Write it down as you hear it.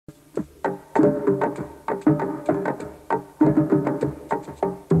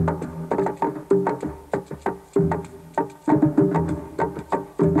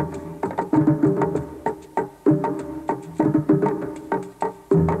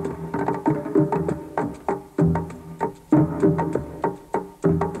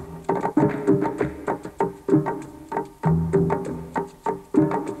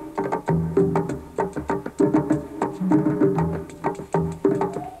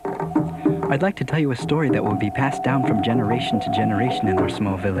I'd like to tell you a story that will be passed down from generation to generation in our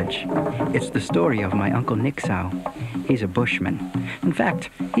small village. It's the story of my Uncle Nixau. He's a bushman. In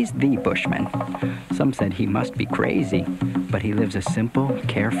fact, he's the bushman. Some said he must be crazy, but he lives a simple,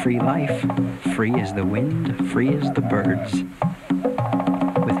 carefree life, free as the wind, free as the birds,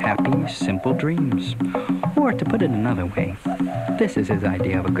 with happy, simple dreams. Or to put it another way, this is his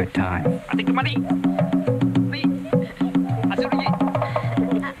idea of a good time.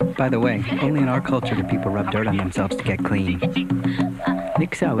 By the way, only in our culture do people rub dirt on themselves to get clean.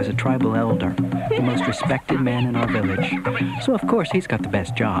 Nixau is a tribal elder, the most respected man in our village. So of course he's got the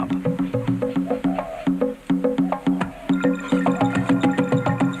best job.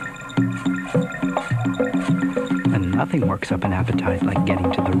 And nothing works up an appetite like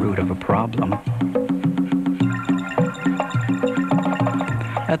getting to the root of a problem.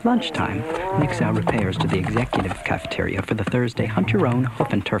 At lunchtime, Nixau repairs to the executive cafeteria for the Thursday Hunt-Your-Own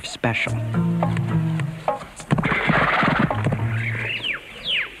Hoof and Turf special.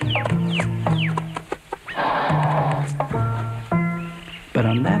 But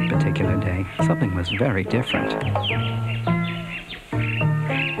on that particular day, something was very different.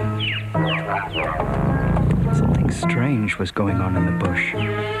 Something strange was going on in the bush.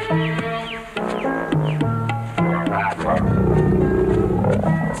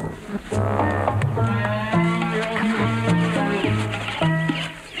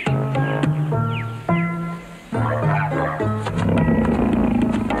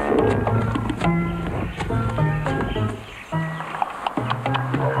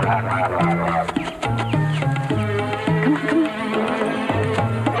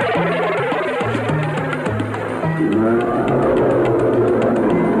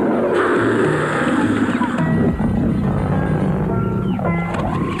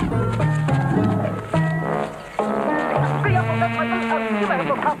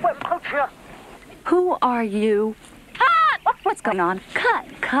 Who are you? Cut! What's going on? Cut.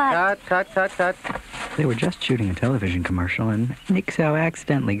 Cut. They were just shooting a television commercial, and Nixau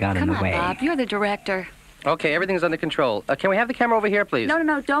accidentally got in the way. Come on, Bob. You're the director. Okay, everything's under control. Can we have the camera over here, please?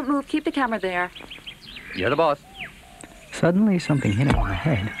 No. Don't move. Keep the camera there. You're the boss. Suddenly, something hit him on the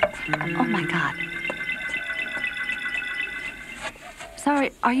head. Oh, my God.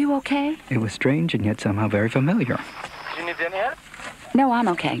 Sorry, are you okay? It was strange and yet somehow very familiar. You need any help? No, I'm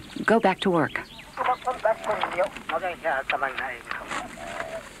okay. Go back to work.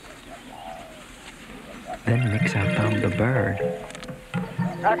 Then Nixau found the bird.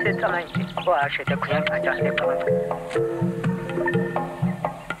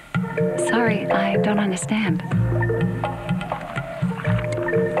 Sorry, I don't understand.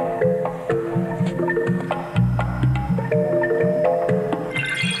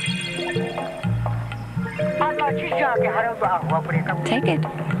 Take it.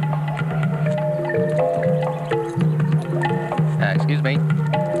 Excuse me.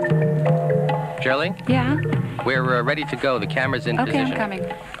 Shirley? Yeah? We're ready to go. The camera's in Okay, position. I'm coming.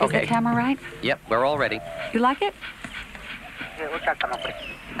 Is Okay. the camera right? Yep, we're all ready. You like it?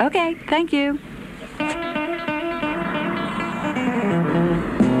 Okay, thank you.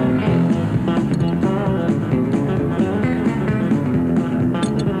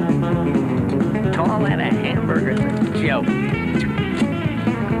 Call that a hamburger, Joe.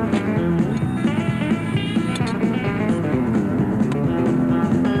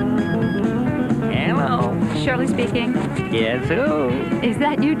 Hello. Shirley speaking. Yes, who? Is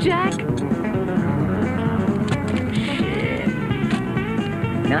that you, Jack? Shit.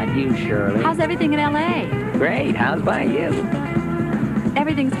 Not you, Shirley. How's everything in L.A.? Great. How's by you?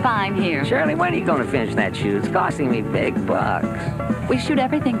 Everything's fine here. Shirley, when are you going to finish that shoot? It's costing me big bucks. We shoot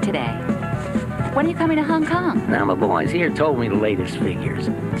everything today. When are you coming to Hong Kong? Now, my boys here told me the latest figures.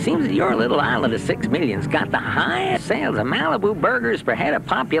 Seems that your little island of 6 million's got the highest sales of Malibu burgers per head of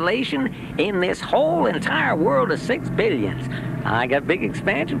population in this whole entire world of 6 billions. I got big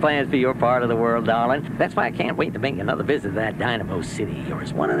expansion plans for your part of the world, darling. That's why I can't wait to make another visit to that Dynamo City of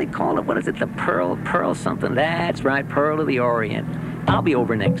yours. What do they call it? What is it? The Pearl something? That's right, Pearl of the Orient. I'll be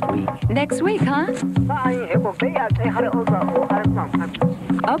over next week. Next week, huh?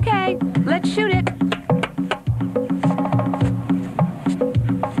 Okay, let's shoot it.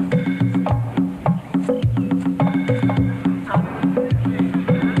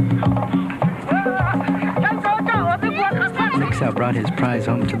 brought his prize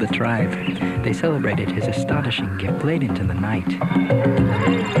home to the tribe. They celebrated his astonishing gift late into the night.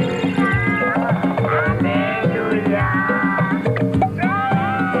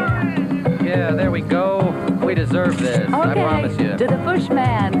 Yeah, there we go. We deserve this. I promise you. To the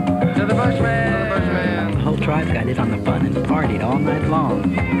Bushman. To the Bushman. To the Bushman. The whole tribe got in on the fun and partied all night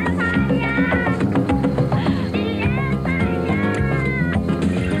long.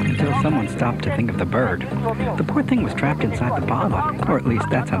 Until someone stopped to think of the bird. The poor thing was trapped inside the bottle, or at least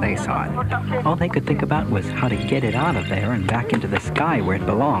that's how they saw it. All they could think about was how to get it out of there and back into the sky where it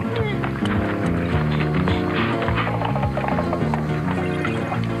belonged.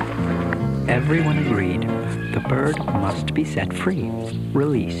 Everyone agreed. The bird must be set free,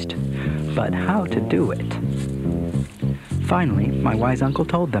 released. But how to do it? Finally, my wise uncle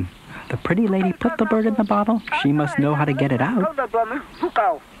told them. The pretty lady put the bird in the bottle. She must know how to get it out.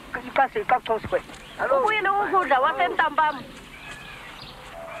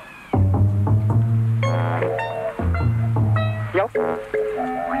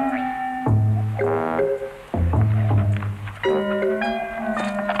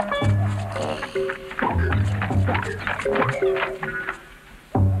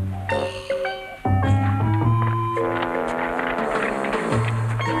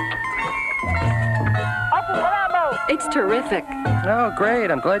 It's terrific. Oh, great.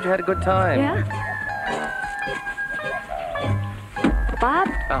 I'm glad you had a good time. Yeah? Bob,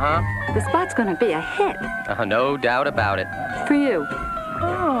 Uh-huh. the spot's gonna be a hit No doubt about it. for you.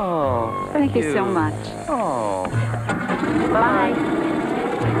 Oh, Thank you so much. Oh. Bye.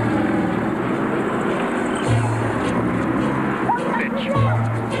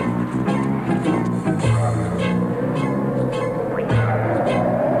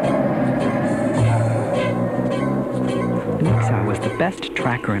 Nixau was the best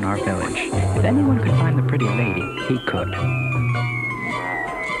tracker in our village. If anyone could find the pretty lady, he could.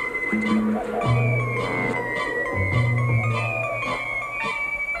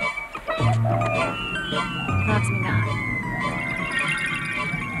 He loves me now.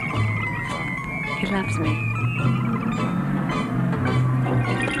 He loves me.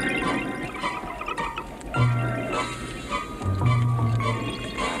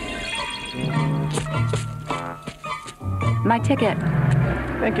 My ticket.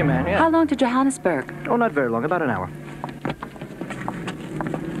 Thank you, man. Yeah. How long to Johannesburg? Oh, not very long. About an hour.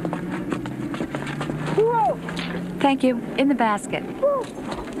 Thank you. In the basket.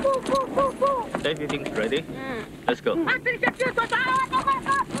 Everything's ready. Let's go. No way,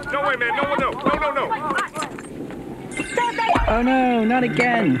 man. No. Oh no, not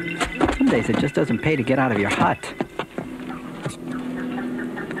again! Some days it just doesn't pay to get out of your hut.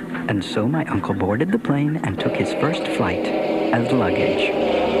 And so my uncle boarded the plane and took his first flight as luggage.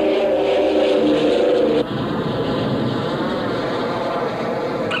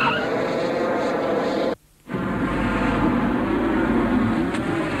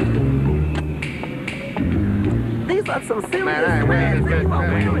 These are some serious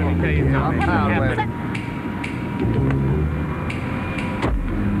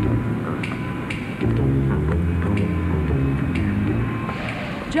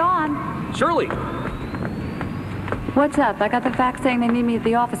John, Shirley! what's up? I got the fax saying they need me at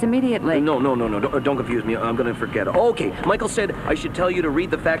the office immediately. No. Don't confuse me. I'm gonna forget. Okay, Michael said I should tell you to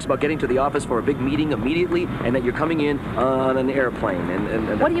read the fax about getting to the office for a big meeting immediately and that you're coming in on an airplane.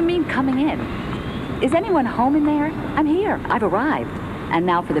 And What do you mean coming in? Is anyone home in there? I'm here. I've arrived. And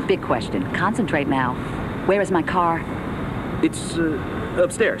now for the big question. Concentrate now. Where is my car? It's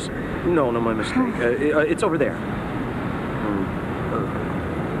upstairs. No, my mistake. It's over there.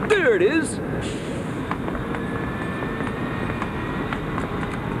 There it is!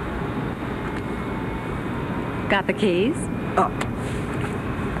 Got the keys? Up.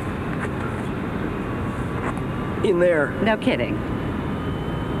 In there. No kidding.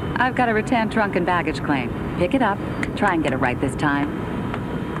 I've got a rattan trunk and baggage claim. Pick it up. Try and get it right this time.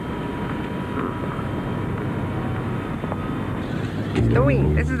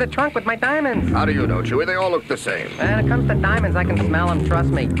 Stewie, this is the trunk with my diamonds. How do you know, Chewie? They all look the same. When it comes to diamonds, I can smell them, trust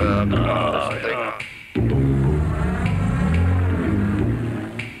me.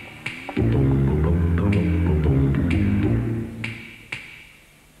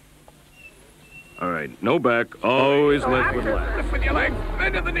 All right, no back. Always lift with left. Lift with your legs.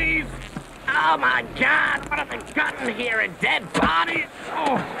 Bend to the knees. Oh my God, what have they gotten here? A dead body?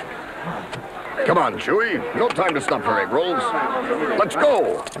 Oh. Come on, Chewie. No time to stop for egg rolls. Let's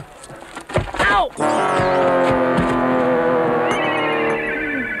go. Ow!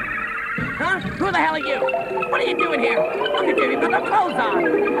 Huh? Who the hell are you? What are you doing here? Look at you, you've got no clothes on.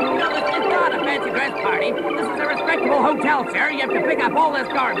 No, this is not a fancy dress party. This is a respectable hotel, sir. You have to pick up all this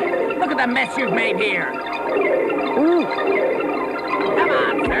garbage. Look at the mess you've made here. Ooh. Come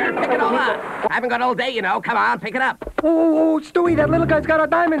on, sir, pick it all up. I haven't got all day, you know. Come on, pick it up. Oh, Stewie, that little guy's got our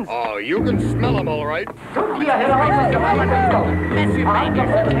diamonds. Oh, you can smell them all right. Mess you've made here.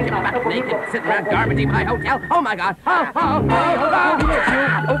 Get back naked, sitting around garbaging my hotel. Oh, my God. Oh.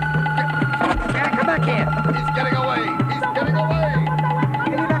 Come back here. He's getting away. He's getting away.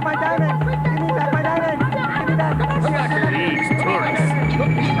 Give me back my diamonds. Give me back my diamonds. Give me back. Come back here. These tourists.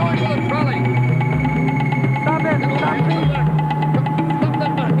 Look, he's going to the trolley. Stop it. Stop me.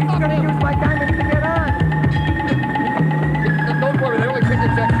 He's going to use my diamonds to get on. Don't worry, they only picked the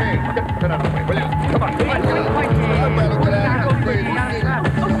check change. Get out of the way, will you? Come on. Come on.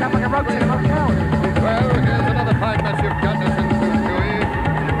 Well, here's another fine mess you've got us into, Chewie.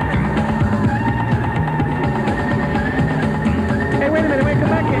 Hey, wait a minute. Wait, come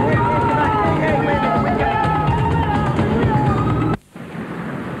back here. Wait, come back. Hey, wait a minute.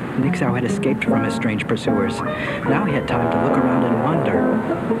 Nixau had escaped from his strange pursuers. Now he had time to look around and wonder,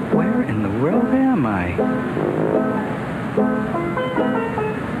 where in the world am I?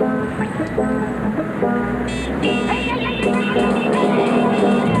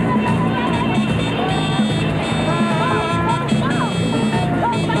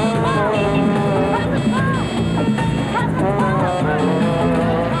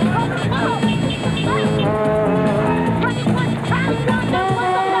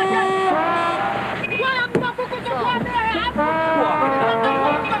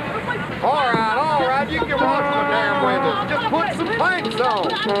 All right, you can watch my damn windows. Just put some paint on.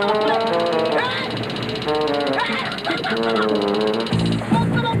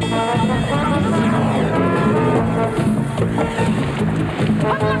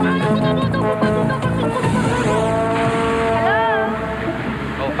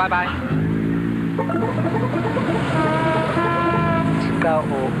 Oh, bye-bye.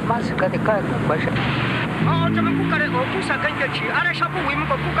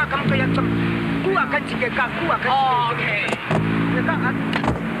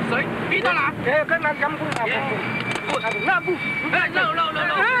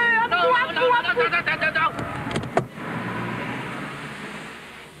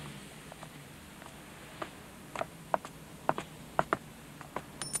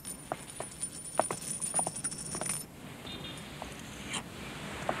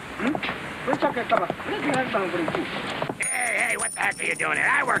 Hey, what the heck are you doing here?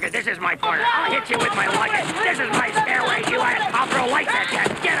 I work it. This is my corner. I'll hit you with my luggage. This is my stairway. I'll throw lights at you.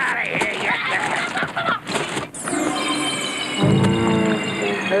 Get out of here, you.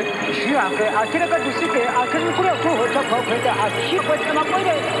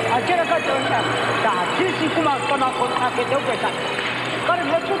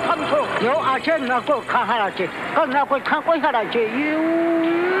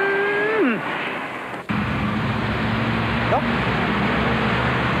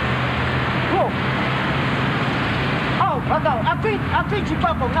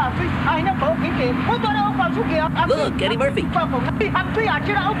 Look, Eddie Murphy.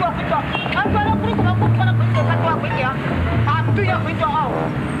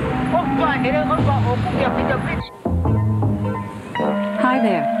 Hi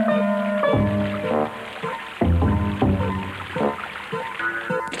there.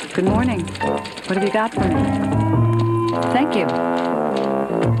 Good morning. What have you got for me? Thank you.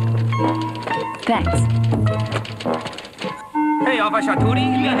 Thanks. Hey, Officer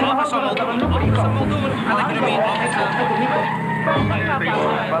Tootie. Officer Muldoon. Officer Muldoon. I'd like you to meet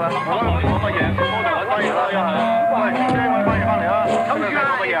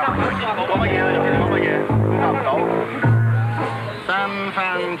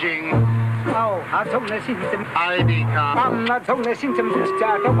ID card.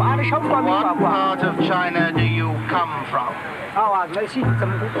 What part of China do you come from?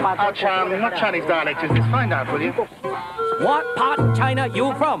 What Chinese dialect is this? Find out, will you? What part of China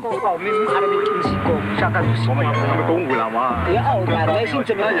you from? The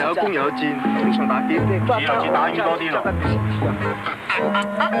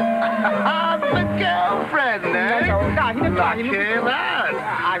girlfriend, eh? Lucky lad.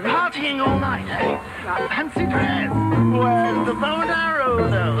 Partying all night, eh? Fancy dress. Where's the bow and arrow,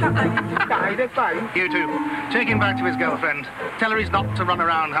 though? You two, take him back to his girlfriend. Tell her he's not to run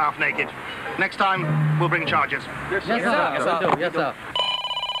around half naked. Next time, we'll bring charges. Yes, sir. Yes, sir. Yes, sir.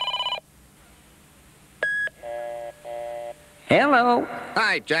 Hello.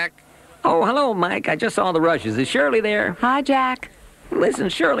 Hi, Jack. Oh, hello, Mike. I just saw the Rushes. Is Shirley there? Hi, Jack. Listen,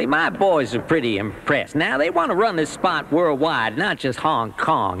 Shirley, my boys are pretty impressed. Now, they want to run this spot worldwide, not just Hong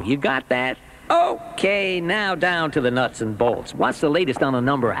Kong. You got that? Okay, now down to the nuts and bolts. What's the latest on the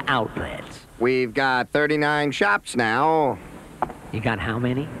number of outlets? We've got 39 shops now. You got how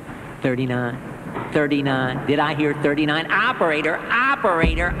many? 39? 39? Did I hear 39? Operator!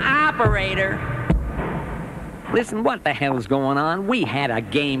 Operator! Operator! Listen, what the hell's going on? We had a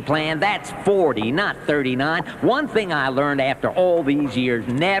game plan. That's 40, not 39. One thing I learned after all these years,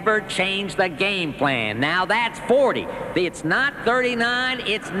 never change the game plan. Now that's 40. It's not 39,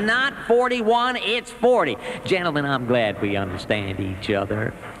 it's not 41, it's 40. Gentlemen, I'm glad we understand each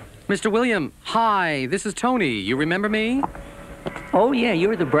other. Mr. William, hi, this is Tony. You remember me? Oh, yeah,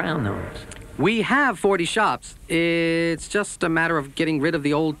 you're the brown nose. We have 40 shops. It's just a matter of getting rid of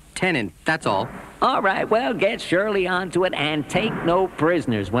the old tenant, that's all. All right, well, get Shirley onto it and take no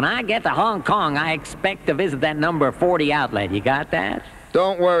prisoners. When I get to Hong Kong, I expect to visit that number 40 outlet. You got that?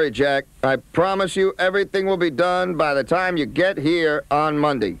 Don't worry, Jack. I promise you everything will be done by the time you get here on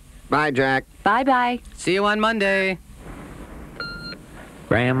Monday. Bye, Jack. Bye-bye. See you on Monday.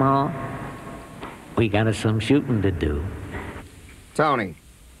 Grandma, we got us some shooting to do. Tony,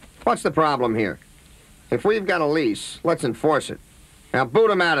 what's the problem here? If we've got a lease, let's enforce it. Now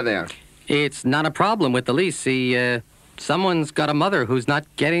boot him out of there. It's not a problem with the lease. See, someone's got a mother who's not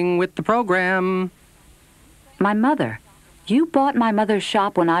getting with the program. My mother? You bought my mother's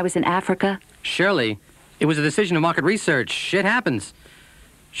shop when I was in Africa? Shirley, it was a decision of market research. Shit happens.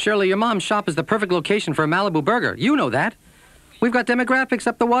 Shirley, your mom's shop is the perfect location for a Malibu burger. You know that. We've got demographics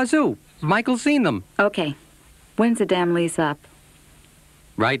up the wazoo. Michael's seen them. Okay. When's the damn lease up?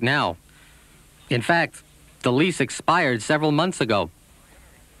 Right now. In fact, the lease expired several months ago.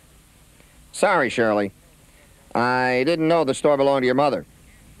 Sorry, Shirley. I didn't know the store belonged to your mother.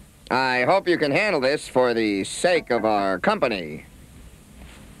 I hope you can handle this for the sake of our company.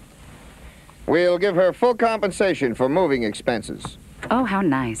 We'll give her full compensation for moving expenses. Oh, how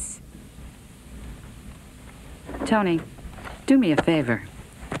nice. Tony, do me a favor.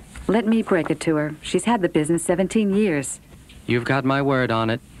 Let me break it to her. She's had the business 17 years. You've got my word on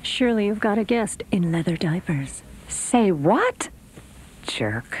it. Surely you've got a guest in leather diapers. Say what?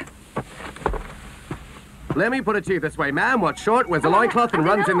 Jerk. Let me put it to you this way, ma'am. What's short, wears a loincloth and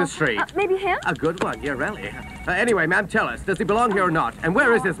runs in the street. Maybe him? A good one, yeah, really. Anyway, ma'am, tell us, does he belong here or not? And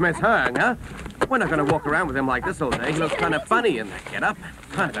where is this Miss Hearn, huh? We're not going to walk around with him like this all day. He looks kind of funny in that get-up.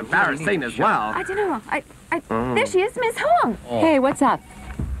 Kind of embarrassing as well. I don't know. There she is, Miss Hong. Hey, what's up?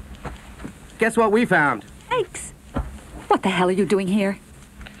 Guess what we found? Yikes. What the hell are you doing here?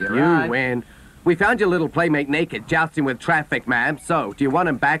 You win. We found your little playmate naked, jousting with traffic, ma'am. So, do you want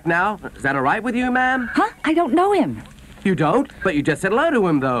him back now? Is that all right with you, ma'am? Huh? I don't know him. You don't? But you just said hello to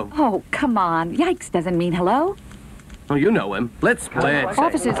him, though. Oh, come on. Yikes doesn't mean hello. Oh, you know him. Let's split.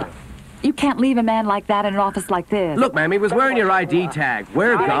 Officers, you can't leave a man like that in an office like this. Look, ma'am, he was wearing your ID tag.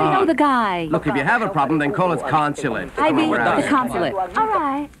 We're gone. I know the guy. Look, if you have a problem, then call his consulate. Ivy, the consulate. All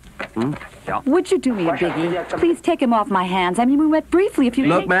right. Would you do me a biggie? Please take him off my hands. I mean, we met briefly a few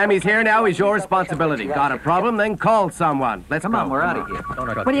days. Look, ma'am, he's here now. He's your responsibility. Got a problem? Then call someone. Let's Come go. on, we're out of here.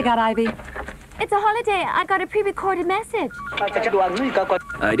 What do you got, Ivy? It's a holiday. I got a pre-recorded message. I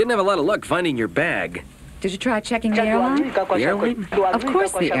didn't have a lot of luck finding your bag. Did you try checking the airline? The airline? Of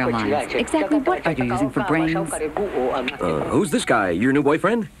course the airlines. Exactly what are you using for brains? Who's this guy? Your new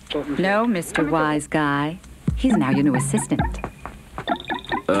boyfriend? No, Mr. Wise Guy. He's now your new assistant.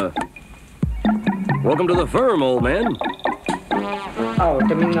 Welcome to the firm, old man. Do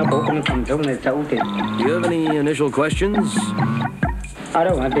you have any initial questions? I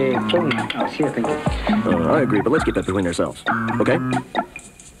agree, but let's keep that between ourselves. Okay?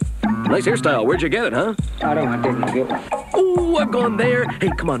 Nice hairstyle. Where'd you get it, huh? Oh, I've gone there. Hey,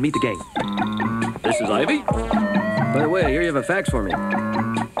 come on, meet the gang. This is Ivy. By the way, here you have a fax for me.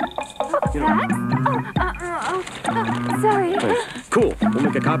 Fax? Sorry. Thanks. Cool. We'll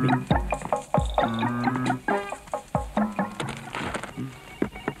make a copy.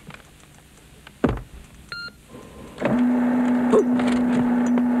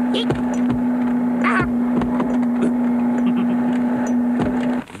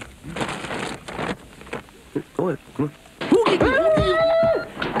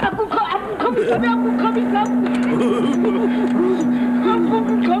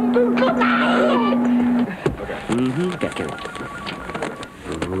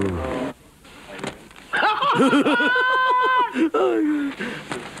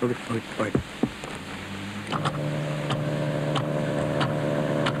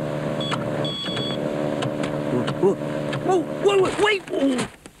 Wait!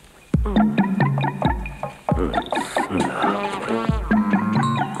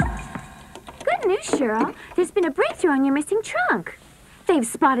 Cheryl. There's been a breakthrough on your missing trunk. They've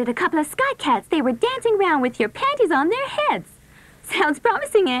spotted a couple of sky cats. They were dancing around with your panties on their heads. Sounds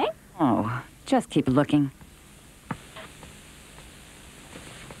promising, eh? Oh, just keep looking.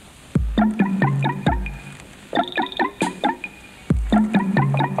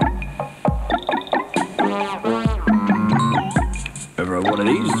 Ever have one of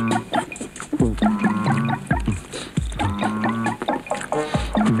these?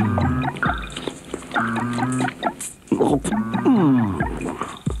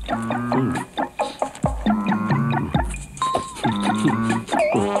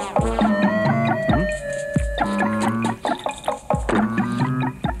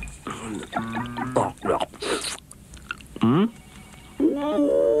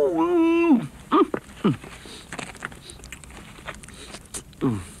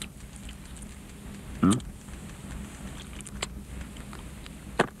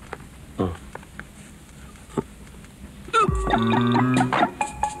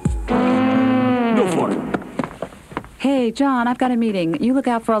 Hey, John, I've got a meeting. You look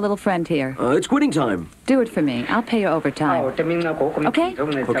out for our little friend here. It's quitting time. Do it for me. I'll pay you overtime. Okay?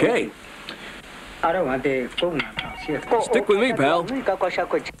 Okay. Stick with me, pal.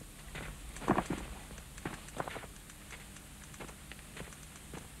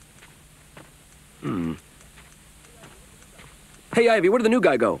 Hey, Ivy, where did the new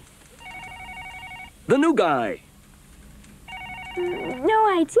guy go? The new guy!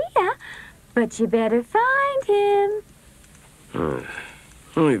 No idea, but you better find him.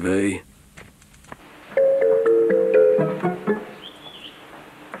 Ivy.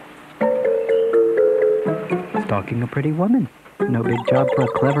 Stalking a pretty woman. No big job for a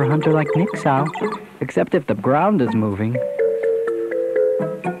clever hunter like Nixow. Except if the ground is moving.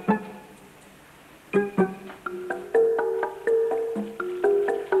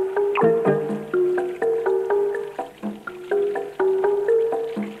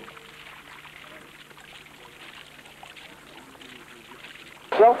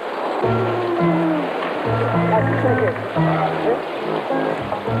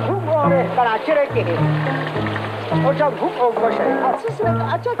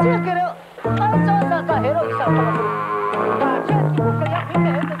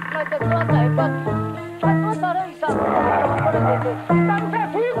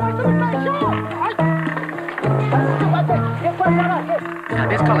 Now,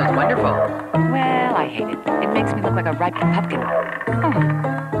 this color's wonderful. Well, I hate it. It makes me look like a ripe pumpkin.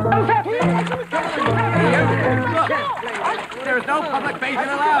 There's no public bathing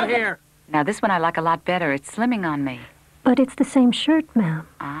allowed here. Now, this one I like a lot better. It's slimming on me. But it's the same shirt, ma'am.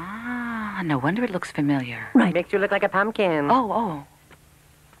 Ah, no wonder it looks familiar. Right. Makes you look like a pumpkin. Oh.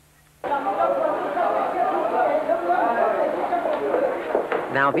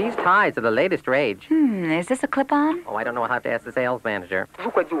 Now, these ties are the latest rage. Is this a clip-on? Oh, I don't know. I'll have to ask the sales manager.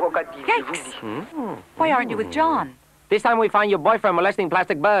 Yikes! Why aren't you with John? This time we find your boyfriend molesting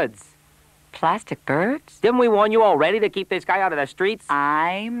plastic birds. Plastic birds? Didn't we warn you already to keep this guy out of the streets?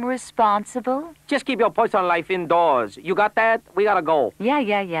 I'm responsible. Just keep your personal life indoors. You got that? We gotta go.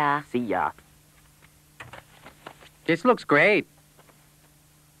 Yeah. See ya. This looks great.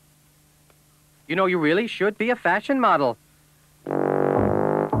 You know, you really should be a fashion model.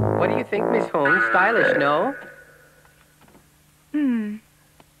 What do you think, Miss Holmes? Stylish, no?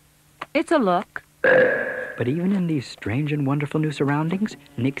 It's a look. But even in these strange and wonderful new surroundings,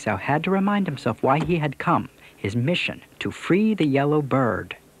 Nixow had to remind himself why he had come, his mission, to free the yellow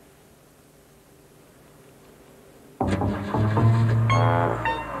bird.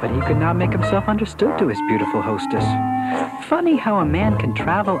 But he could not make himself understood to his beautiful hostess. Funny how a man can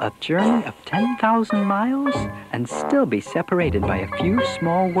travel a journey of 10,000 miles and still be separated by a few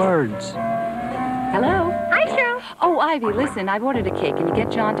small words. Hello? Hi, Cheryl. Oh, Ivy, listen, I've ordered a cake. Can you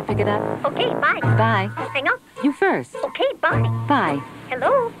get John to pick it up? Okay, bye. Bye. Hang up. You first. Okay, bye. Bye.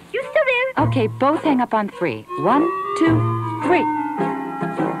 Hello? You still there? Okay, both hang up on 3. 1, 2, 3.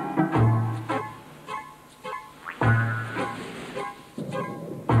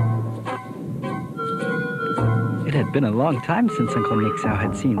 It had been a long time since Uncle Nixow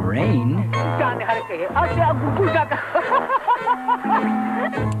had seen rain.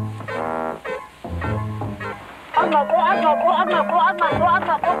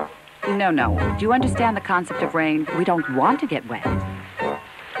 No. Do you understand the concept of rain? We don't want to get wet.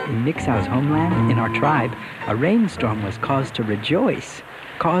 In Nixow's homeland, in our tribe, a rainstorm was cause to rejoice,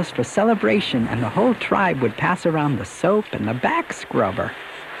 cause for celebration, and the whole tribe would pass around the soap and the back scrubber.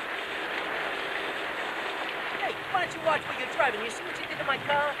 Hey, why don't you watch what you're driving? You see what you did to my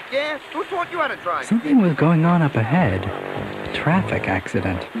car? Yeah? Who taught you how to drive? Something was going on up ahead. traffic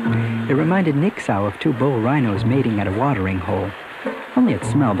accident. It reminded Nixau of two bull rhinos mating at a watering hole. Only it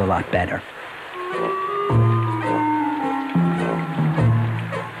smelled a lot better.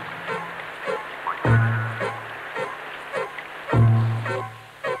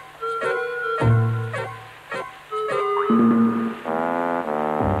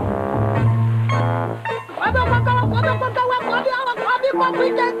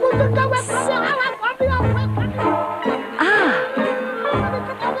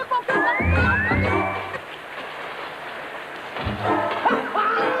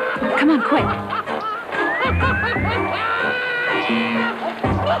 Come on, quick.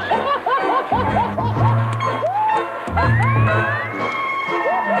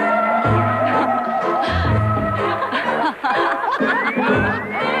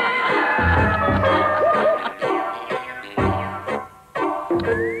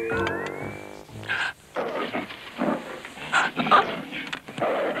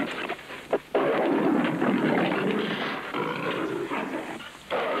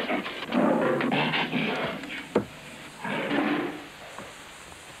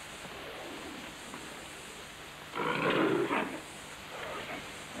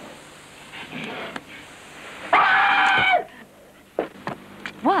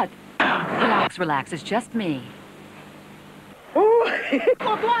 What? Relax, relax. It's just me. See,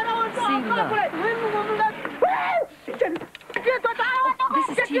 look. This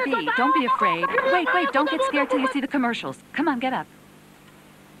is TV. Don't be afraid. Wait, don't get scared till you see the commercials. Come on, get up.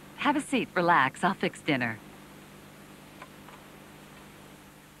 Have a seat. Relax. I'll fix dinner.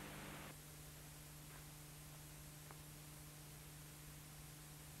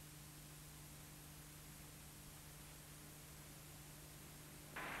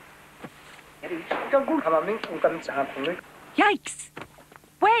 Yikes!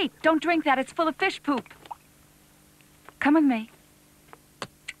 Wait, don't drink that. It's full of fish poop. Come with me.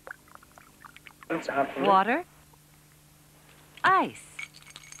 Water. Ice.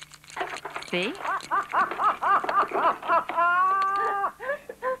 See?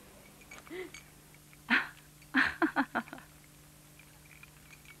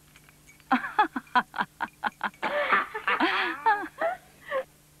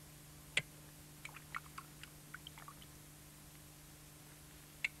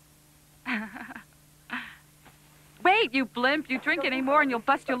 Wait, you blimp. You drink any more and you'll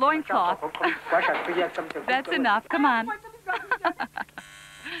bust your loincloth. That's enough. Come on.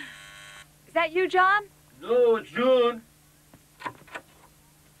 Is that you, John? No, it's June.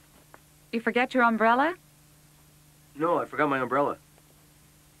 You forget your umbrella? No, I forgot my umbrella.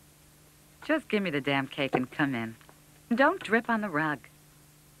 Just give me the damn cake and come in. Don't drip on the rug.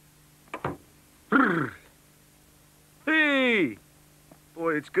 Hey!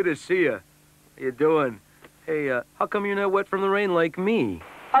 Boy, it's good to see you. How you doing? Hey, how come you're not wet from the rain like me?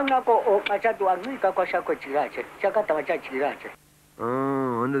 Oh,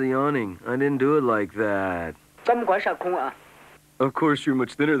 under the awning. I didn't do it like that. Of course, you're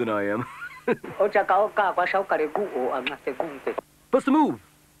much thinner than I am. Bust a move.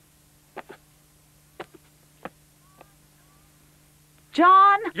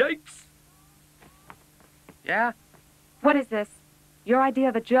 John! Yikes! Yeah? What is this? Your idea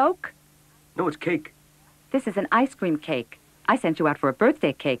of a joke? No, it's cake. This is an ice cream cake. I sent you out for a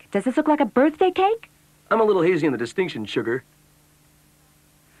birthday cake. Does this look like a birthday cake? I'm a little hazy on the distinction, sugar.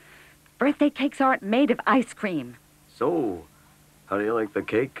 Birthday cakes aren't made of ice cream. So, how do you like the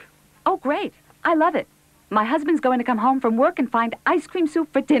cake? Oh, great. I love it. My husband's going to come home from work and find ice cream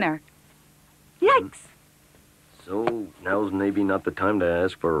soup for dinner. Yikes. So, now's maybe not the time to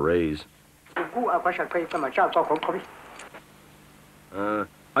ask for a raise.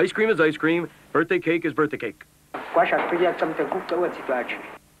 Ice cream is ice cream. Birthday cake is birthday cake.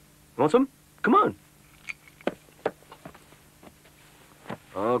 Want some? Come on.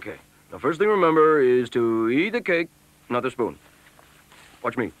 Okay. Now, first thing to remember is to eat the cake, not the spoon.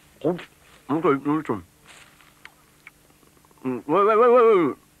 Watch me. Okay, listen.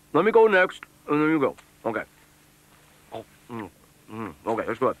 Wait. Let me go next, and then you go. Okay. Okay,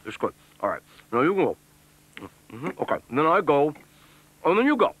 that's good. All right. Now you go. Okay. Then I go, and then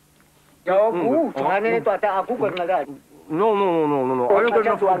you go. No. I don't get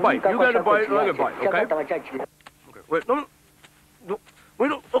enough to bite. You got to bite, and I got to bite, okay? Okay. Wait, no. Wait,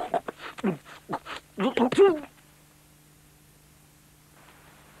 no.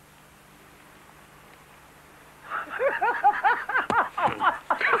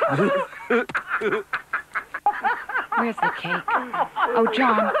 Where's the cake? Oh,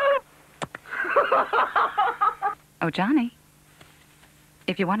 John. Oh, Johnny.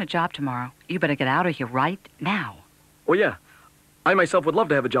 If you want a job tomorrow, you better get out of here right now. Oh, yeah. I myself would love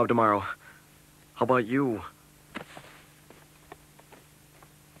to have a job tomorrow. How about you?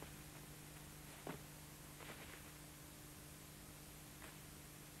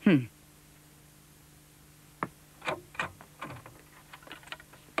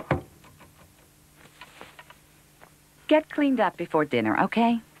 Get cleaned up before dinner,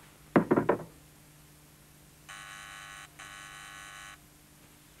 okay?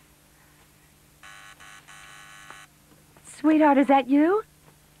 Sweetheart, is that you?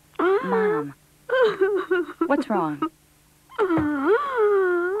 Mom. What's wrong?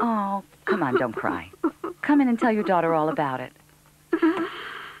 Oh, come on, don't cry. Come in and tell your daughter all about it.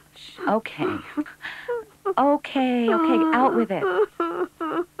 Shh, okay. Okay, out with it.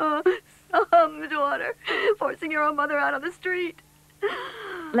 Daughter, forcing your own mother out on the street.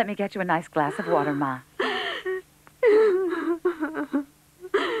 Let me get you a nice glass of water, Ma.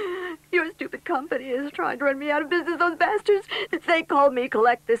 Your stupid company is trying to run me out of business, those bastards. They called me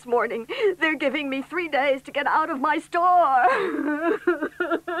collect this morning. They're giving me 3 days to get out of my store.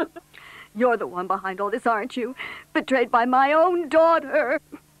 You're the one behind all this, aren't you? Betrayed by my own daughter.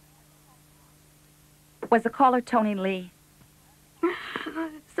 Was the caller Tony Lee?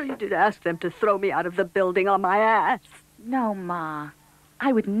 So you did ask them to throw me out of the building on my ass? No, Ma.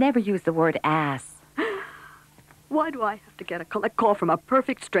 I would never use the word ass. Why do I have to get a collect call from a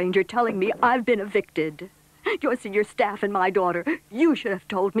perfect stranger telling me I've been evicted? Your senior staff and my daughter. You should have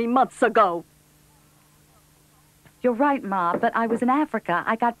told me months ago. You're right, Ma, but I was in Africa.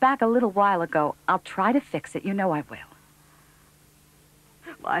 I got back a little while ago. I'll try to fix it. You know I will.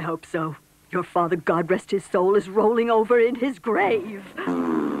 I hope so. Your father, God rest his soul, is rolling over in his grave.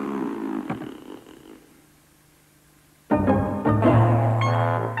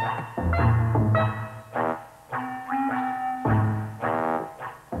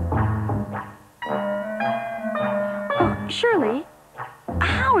 Shirley,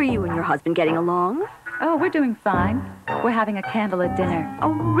 how are you and your husband getting along? Oh, we're doing fine. We're having a candlelit dinner.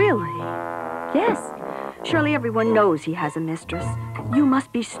 Oh, really? Yes. Shirley, everyone knows he has a mistress. You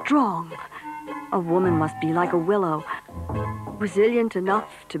must be strong. A woman must be like a willow. Resilient enough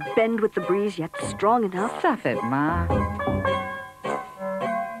to bend with the breeze, yet strong enough. Stuff it, Ma.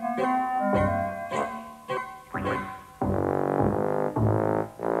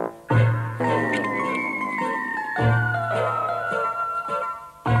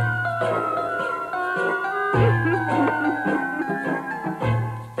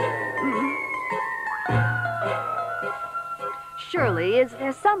 Shirley, is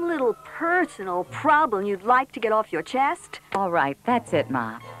there some little personal problem you'd like to get off your chest? All right, that's it,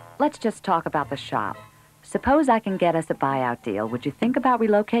 Ma. Let's just talk about the shop. Suppose I can get us a buyout deal. Would you think about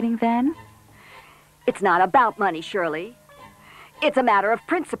relocating then? It's not about money, Shirley. It's a matter of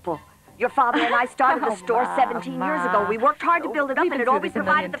principle. Your father and I started the store 17 years ago. We worked hard to build it up, and it always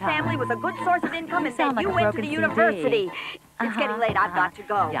provided the family with a good source of income, and then you went to the university. It's getting late. I've got to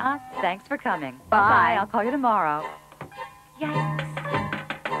go. Yeah, thanks for coming. Bye. Bye-bye. I'll call you tomorrow. Yikes.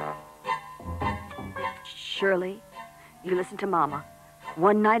 Shirley, you listen to Mama.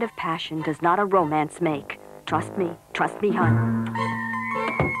 One night of passion does not a romance make. Trust me, hon.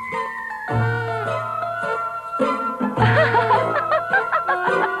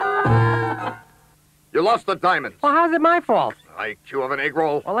 You lost the diamond. Well, how's it my fault? IQ of an egg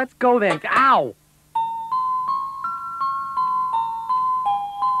roll. Well, let's go then. Ow!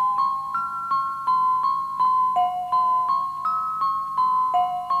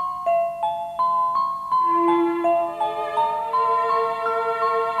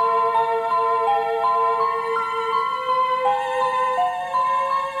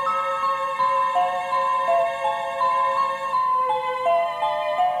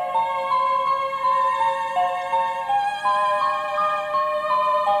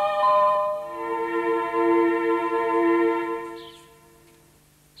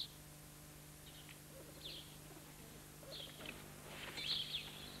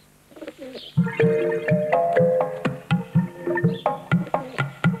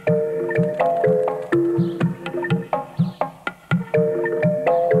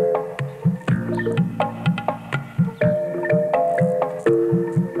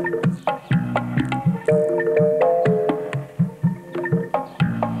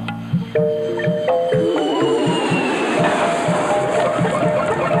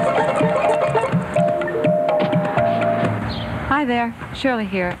 Hi there, Shirley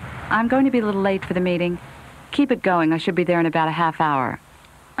here. I'm going to be a little late for the meeting. Keep it going. I should be there in about a half hour.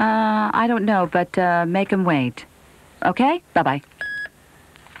 I don't know, but make him wait. Okay? Bye-bye.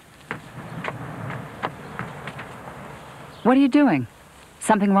 What are you doing?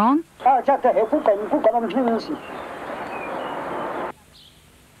 Something wrong?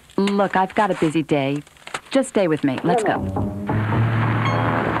 Look, I've got a busy day. Just stay with me. Let's go.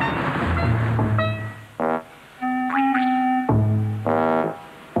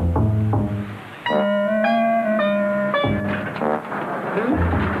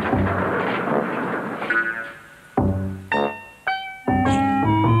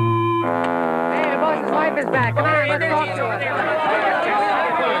 Hey, the boss's wife is back. Come on, let's talk to her.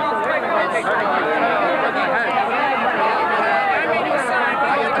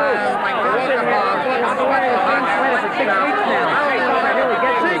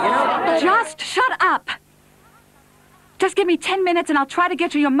 Just shut up. Just give me 10 minutes and I'll try to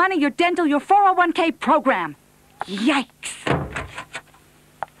get you your money, your dental, your 401k program. Yikes.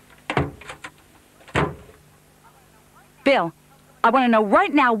 Bill, I want to know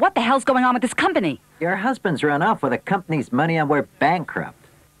right now what the hell's going on with this company. Your husband's run off with the company's money and we're bankrupt.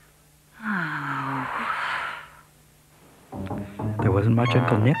 There wasn't much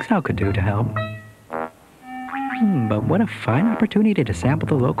Uncle Nixow could do to help. But what a fine opportunity to sample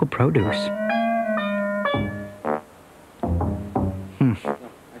the local produce.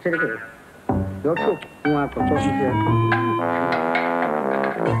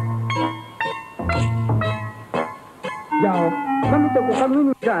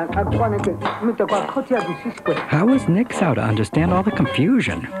 How was Nixow to understand all the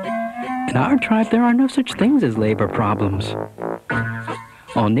confusion? In our tribe, there are no such things as labor problems.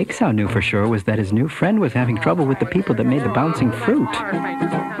 All Nixow knew for sure was that his new friend was having trouble with the people that made the bouncing fruit.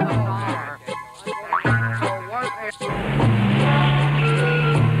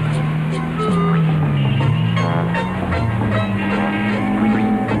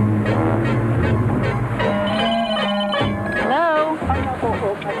 Hello?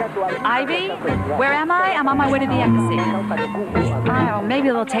 Ivy? Where am I? I'm on my way to the embassy. Oh, maybe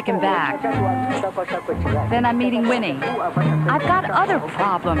they'll take him back. Then I'm meeting Winnie. I've got other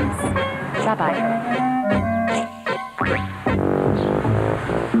problems. Bye-bye.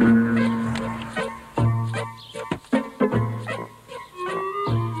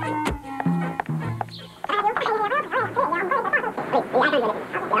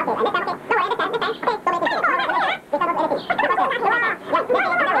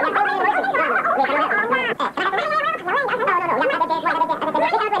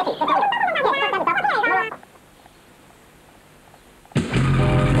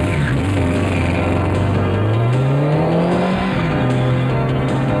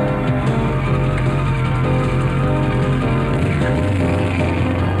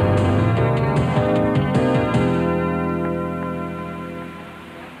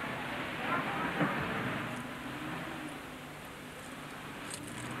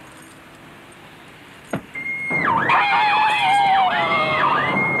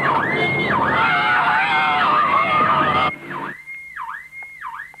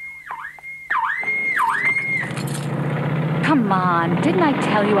 Come on, didn't I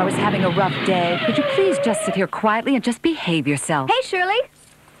tell you I was having a rough day? Could you please just sit here quietly and just behave yourself? Hey, Shirley.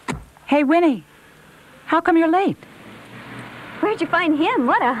 Hey, Winnie. How come you're late? Where'd you find him?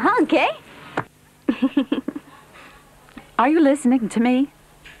 What a hunk, eh? Are you listening to me?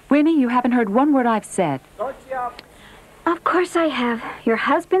 Winnie, you haven't heard one word I've said. Of course I have. Your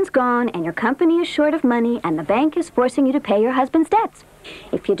husband's gone, and your company is short of money, and the bank is forcing you to pay your husband's debts.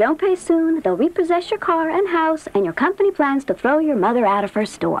 If you don't pay soon, they'll repossess your car and house, and your company plans to throw your mother out of her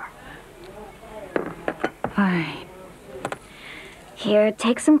store. Aye. Here,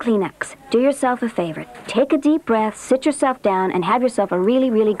 take some Kleenex. Do yourself a favor. Take a deep breath, sit yourself down, and have yourself a really,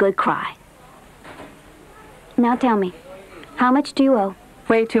 really good cry. Now tell me, how much do you owe?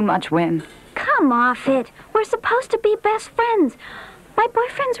 Way too much, Win. Come off it. We're supposed to be best friends. My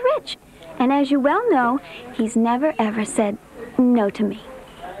boyfriend's rich. And as you well know, he's never, ever said no to me.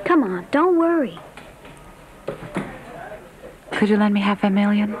 Come on, don't worry. Could you lend me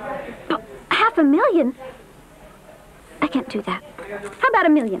 $500,000? $500,000? I can't do that. How about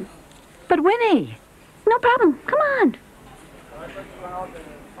 $1 million? But Winnie! No problem. Come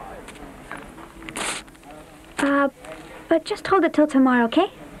on. But just hold it till tomorrow,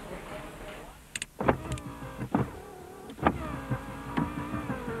 okay?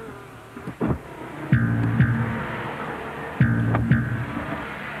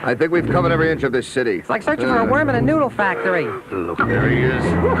 I think we've covered every inch of this city. It's like searching for a worm in a noodle factory. Look, there he is.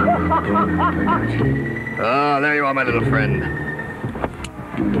 Ah, there you are, my little friend.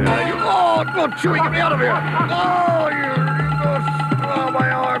 Oh, no, Chewie, get me out of here! Oh, oh, my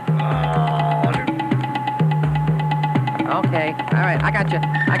arm! Oh. Okay, all right, I got you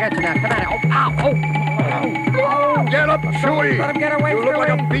now. Come on, Oh, get up, Chewie! Let him get away, You look like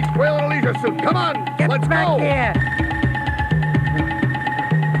a beach whale in a leisure suit. Come on, let's back go! Here.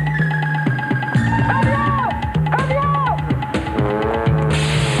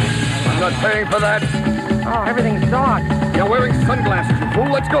 paying for that. Oh, everything's dark. You're wearing sunglasses, you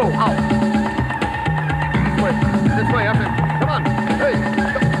fool. Let's go. Oh. This way, up there. Come on. Hey,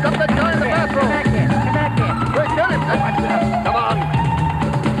 stop that guy in the bathroom. Come back here. Come back here. Hey, get him. Come on.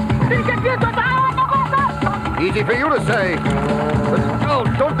 Easy for you to say. Oh,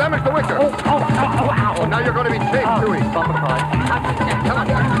 don't damage the wicker. Oh, now you're going to be chased, Dewey. Bumper car. Come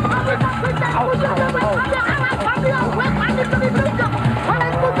on.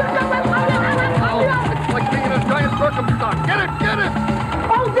 It's like being in a giant circumstance. Get it, get it.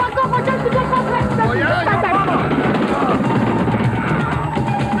 Oh, yeah, your mama.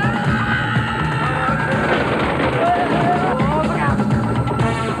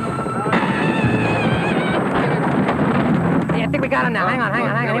 I think we got him now. Hang on.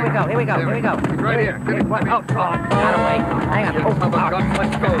 Here we go. Right here. Get it. Got away. Hang on.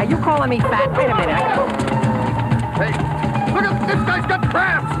 Let's go. Are you calling me fat? Wait a minute. Hey, look at this guy's got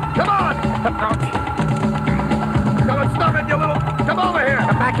cramps. Come on. Come on, stop it, you little. Come over here.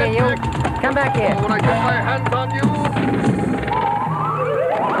 Come back here, you. Come back here. When I get my hands on you.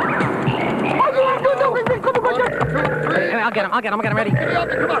 1, 2, 3. I'll get him. Ready?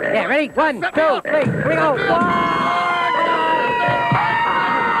 Come on. Yeah, ready? 1, 2, 3. Here we go.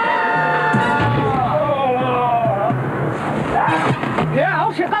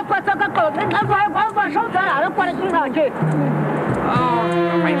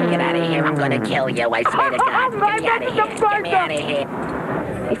 Oh, get out of here. I'm going to kill you. I swear to God. Get me out of here. Get me out of here.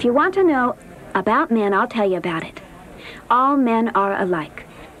 If you want to know about men, I'll tell you about it. All men are alike.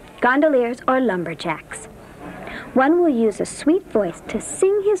 Gondoliers or lumberjacks. One will use a sweet voice to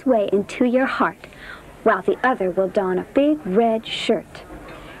sing his way into your heart, while the other will don a big red shirt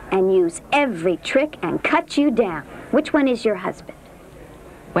and use every trick and cut you down. Which one is your husband?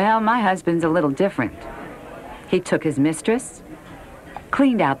 Well, my husband's a little different. He took his mistress,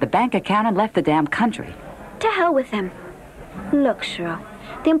 cleaned out the bank account, and left the damn country. To hell with him. Look, Cheryl,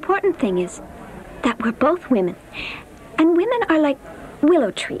 the important thing is that we're both women. And women are like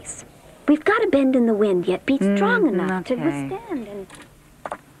willow trees. We've got to bend in the wind, yet be strong enough to withstand. And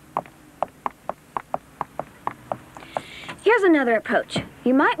here's another approach.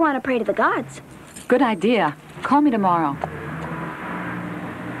 You might want to pray to the gods. Good idea. Call me tomorrow.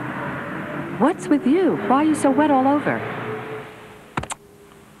 What's with you? Why are you so wet all over?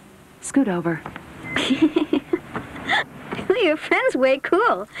 Scoot over. Your friend's way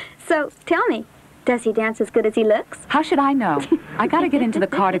cool. So, tell me, does he dance as good as he looks? How should I know? I gotta get into the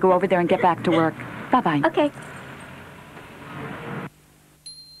car to go over there and get back to work. Bye-bye. Okay.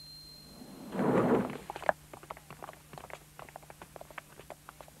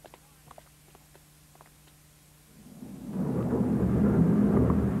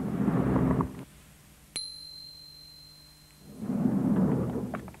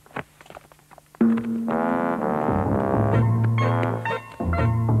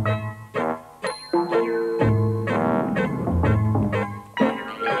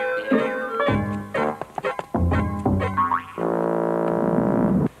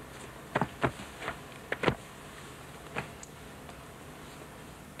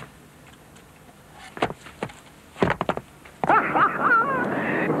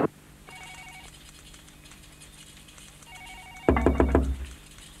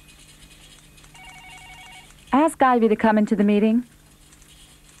 Ask Ivy to come into the meeting.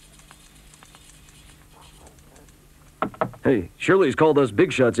 Hey, Shirley's called us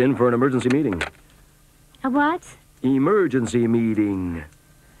big shots in for an emergency meeting. A what? Emergency meeting.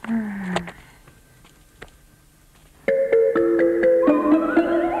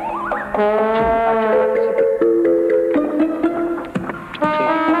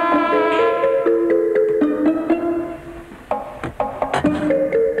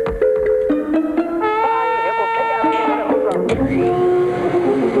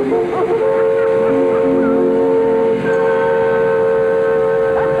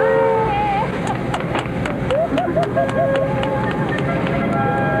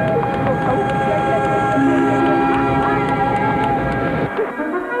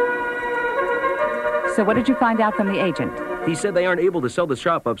 So what did you find out from the agent? He said they aren't able to sell the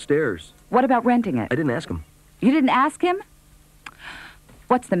shop upstairs. What about renting it? I didn't ask him. You didn't ask him?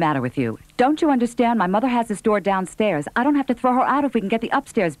 What's the matter with you? Don't you understand? My mother has a store downstairs. I don't have to throw her out if we can get the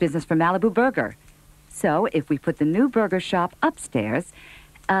upstairs business for Malibu Burger. So if we put the new burger shop upstairs,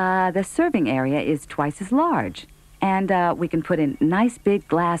 the serving area is twice as large. And we can put in nice big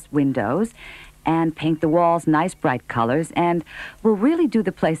glass windows and paint the walls nice bright colors, and we'll really do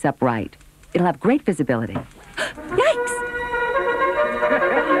the place up right. It'll have great visibility. Yikes!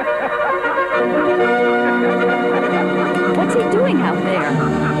 What's he doing out there?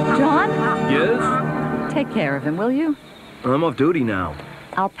 John? care of him, will you? I'm off duty now.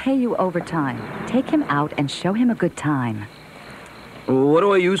 I'll pay you overtime. Take him out and show him a good time. What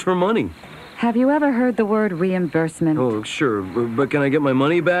do I use for money? Have you ever heard the word reimbursement? Oh, sure. But can I get my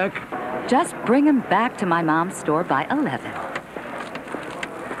money back? Just bring him back to my mom's store by 11.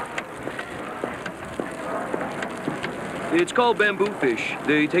 It's called bamboo fish.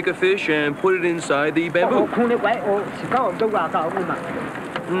 They take a fish and put it inside the bamboo.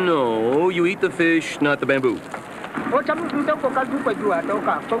 No, you eat the fish, not the bamboo.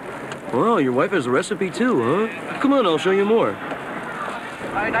 Well, your wife has a recipe too, huh? Come on, I'll show you more.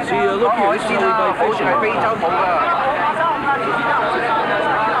 See, look here, this is how we buy fish.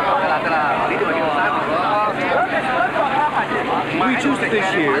 We choose the fish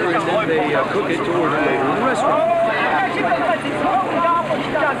here, and then they cook it to order later in the restaurant.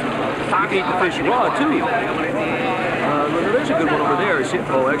 You can eat the fish raw, too. There's a good one over there. See,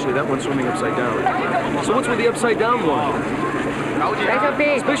 oh, actually, that one's swimming upside down. So what's with the upside-down one?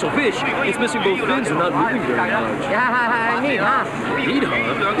 Special fish. It's missing both fins and not moving very much. Neat, huh? Neat,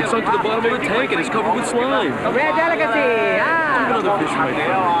 huh? It's sunk to the bottom of the tank and it's covered with slime. Rare delicacy, Another fish right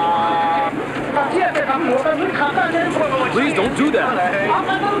there. Please don't do that.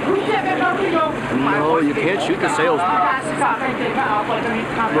 No, you can't shoot the salesman.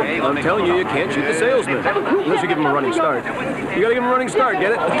 Look, I'm telling you, you can't shoot the salesman. Unless you give him a running start. You gotta give him a running start,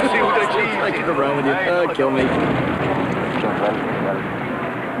 get it? I get around with you. Kill me.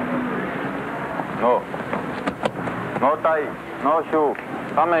 No. No tie. No shoe.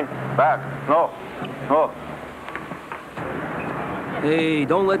 Coming back. No. No. Hey,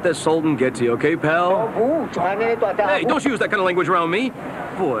 don't let that Sultan get to you, okay, pal? Hey, don't use that kind of language around me.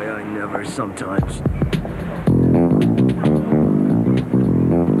 Boy, I never sometimes.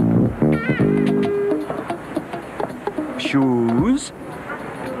 Shoes.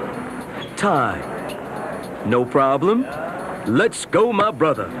 Tie. No problem. Let's go, my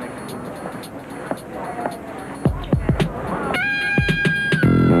brother.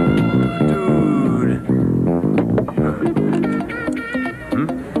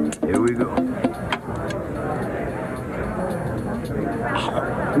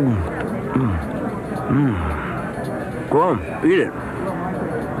 Go on, eat it.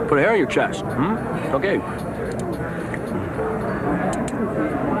 Put a hair on your chest. Okay.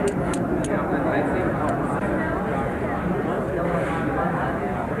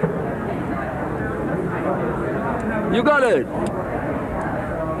 You got it.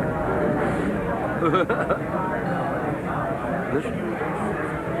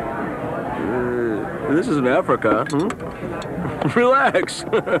 This isn't Africa. Relax.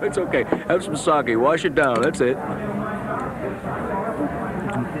 It's okay. Have some sake. Wash it down. That's it.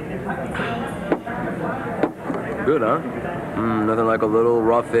 Good, huh? Nothing like a little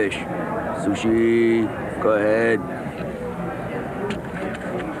raw fish. Sushi. Go ahead.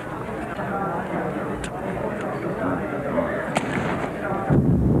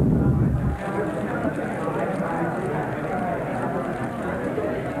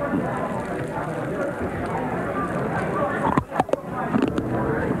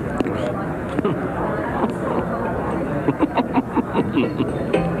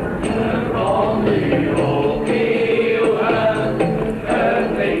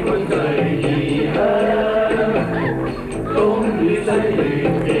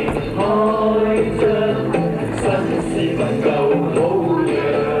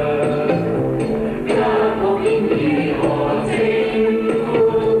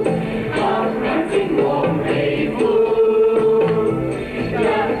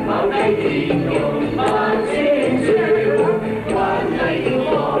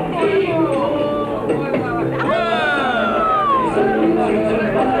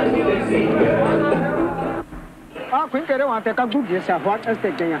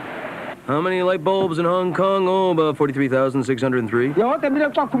 How many light bulbs in Hong Kong? Oh, about 43,603. Oh,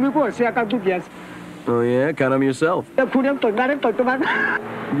 yeah? Count them yourself. You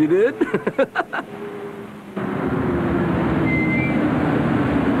did?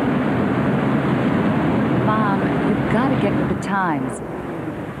 Mom, you've got to get with the times.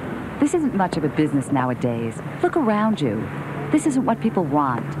 This isn't much of a business nowadays. Look around you. This isn't what people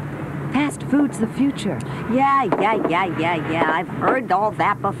want. Fast food's the future. Yeah. I've heard all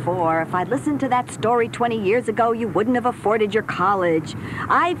that before. If I'd listened to that story 20 years ago, you wouldn't have afforded your college.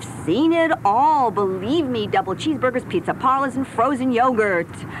 I've seen it all. Believe me, double cheeseburgers, pizza parlors, and frozen yogurt.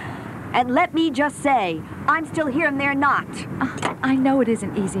 And let me just say, I'm still here and they're not. I know it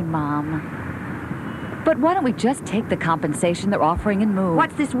isn't easy, Mom. But why don't we just take the compensation they're offering and move?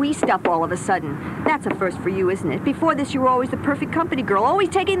 What's this we stuff all of a sudden? That's a first for you, isn't it? Before this, you were always the perfect company girl, always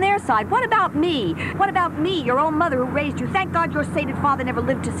taking their side. What about me? What about me, your own mother who raised you? Thank God your sated father never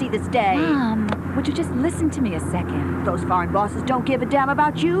lived to see this day. Mom, would you just listen to me a second? Those foreign bosses don't give a damn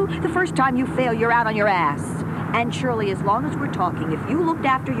about you. The first time you fail, you're out on your ass. And Shirley, as long as we're talking, if you looked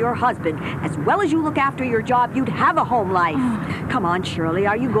after your husband as well as you look after your job, you'd have a home life. Come on, Shirley,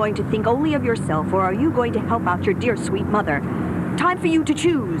 are you going to think only of yourself, or are you going to help out your dear, sweet mother? Time for you to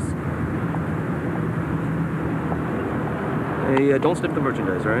choose. Hey, don't snip the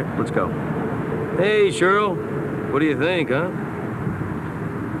merchandise, all right? Let's go. Hey, Cheryl, what do you think, huh?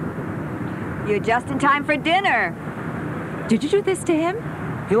 You're just in time for dinner. Did you do this to him?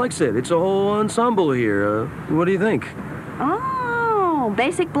 He likes it. It's a whole ensemble here. What do you think? Oh,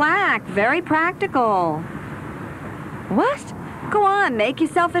 basic black. Very practical. What? Go on, make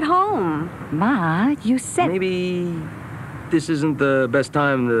yourself at home. Ma, you said... Maybe this isn't the best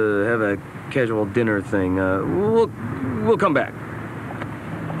time to have a casual dinner thing. We'll come back.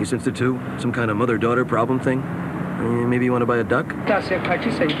 You sensed it too? Some kind of mother-daughter problem thing? Maybe you want to buy a duck?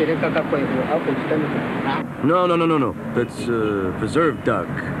 No. That's preserved duck.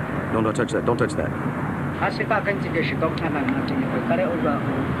 No, don't touch that. Don't touch that.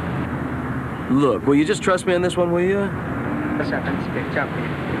 Look, will you just trust me on this one, will you?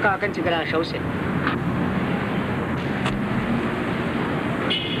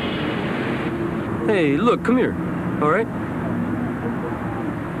 Hey, look, come here. All right?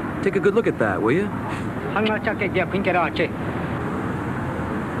 Take a good look at that, will you?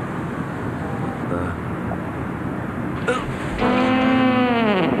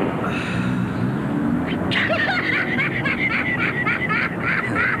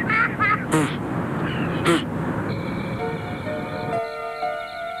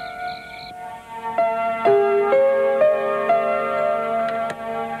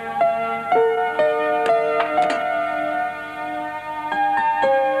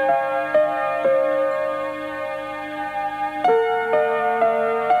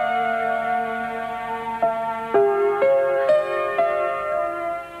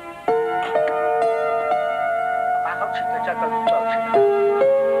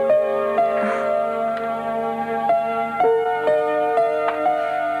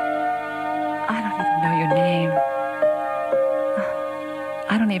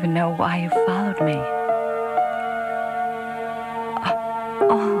 Why you followed me.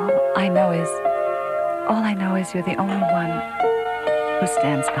 All I know is you're the only one who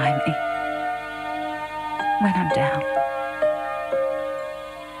stands by me when I'm down.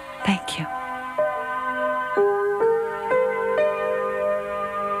 Thank you.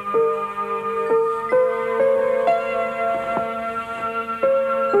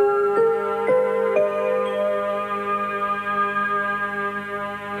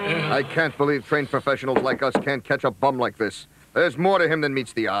 I can't believe trained professionals like us can't catch a bum like this. There's more to him than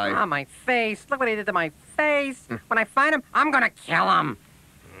meets the eye. Ah, my face. Look what he did to my face. When I find him, I'm gonna kill him.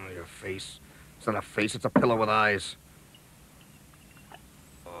 Oh, your face. It's not a face, it's a pillow with eyes.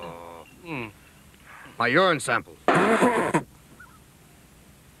 My urine sample.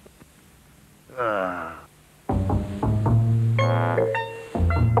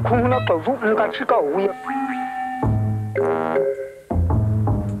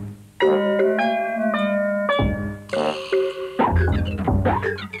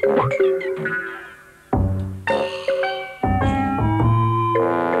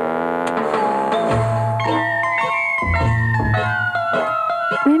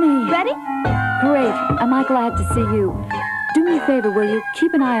 Ready? Great. Am I glad to see you? Do me a favor, will you?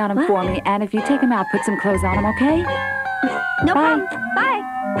 Keep an eye on him for me, and if you take him out, put some clothes on him, okay? No Bye. problem. Bye.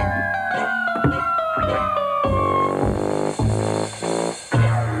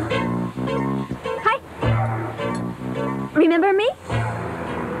 Hi. Remember me?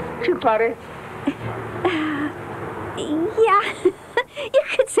 Yeah, you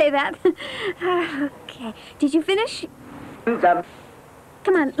could say that. Okay. Did you finish?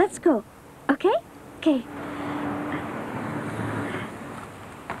 Come on, let's go. Okay? Okay.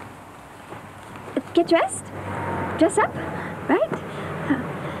 Get dressed. Dress up, right?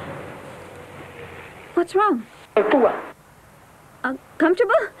 What's wrong?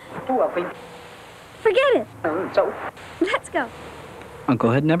 Comfortable? Forget it. Let's go.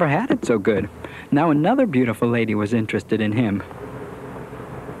 Uncle had never had it so good. Now another beautiful lady was interested in him.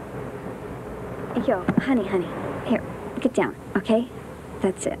 Yo, honey. Here, get down, okay?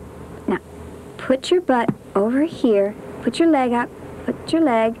 That's it. Now, put your butt over here. Put your leg up. Put your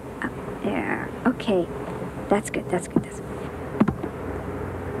leg up there. Okay. That's good.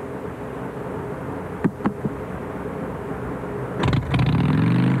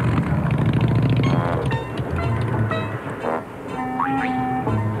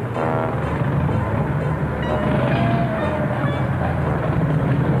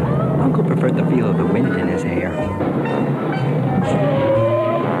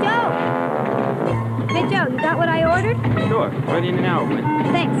 what I ordered? Sure. Ready in an hour, please.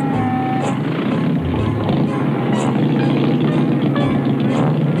 Thanks.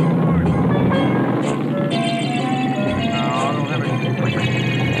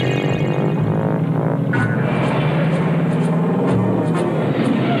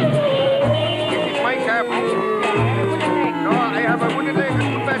 Mấy sếp. No, I have a wooden leg and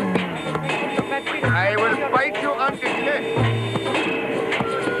two bad feet. I will bite you on the neck.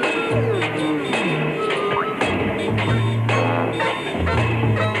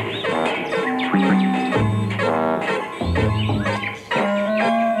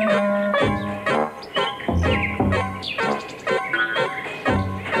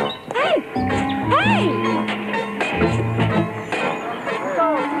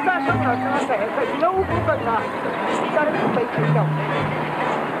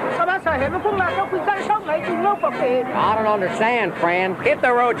 I don't understand, friend. Hit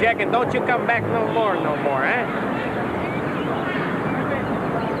the road, Jack, and don't you come back no more, eh?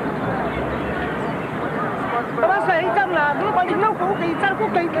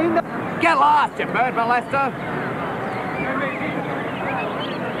 Get lost, you bird molester!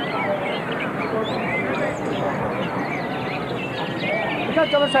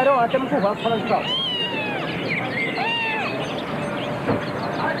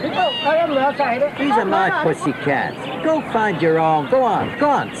 These are my pussy cats. Go find your own. Go on,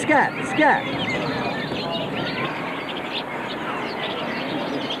 scat, scat.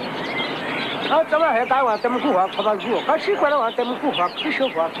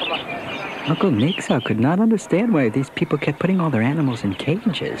 Uncle Nixau could not understand why these people kept putting all their animals in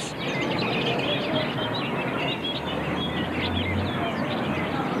cages.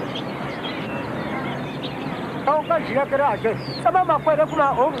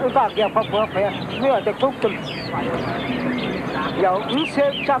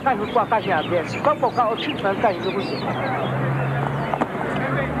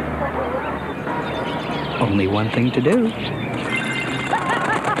 Only one thing to do.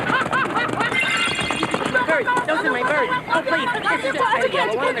 Bird, those are my birds. Oh, please. This is just the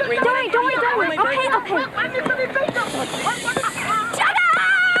yellow one and the green one. Don't worry. I'll pay. Shut up!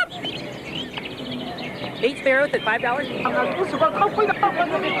 Each sparrows at $5?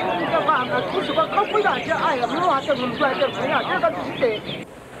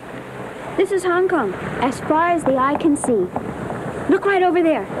 This is Hong Kong, as far as the eye can see. Look right over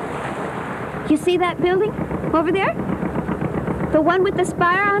there. You see that building over there? The one with the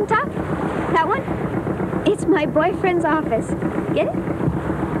spire on top? That one? It's my boyfriend's office. Get it?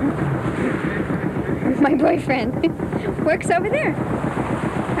 My boyfriend works over there.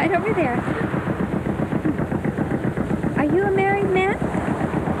 Right over there. Are you a married man?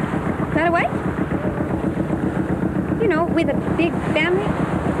 Got a wife? You know, with a big family?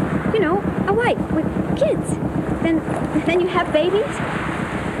 You know, a wife with kids. Then you have babies?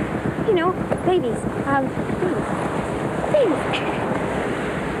 You know, babies. Babies.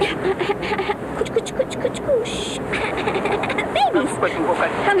 Babies.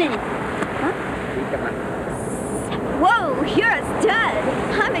 Come in. Huh? Whoa, you're a stud.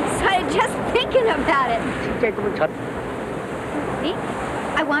 I'm excited just thinking about it. See?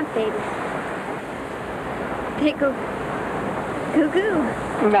 I want babies. They go goo-goo.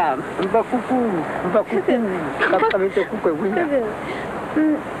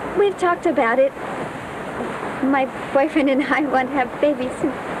 We've talked about it. My boyfriend and I want to have babies.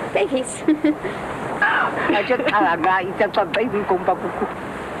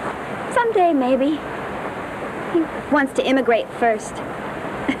 Someday, maybe. He wants to immigrate first.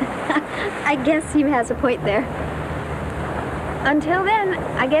 I guess he has a point there. Until then,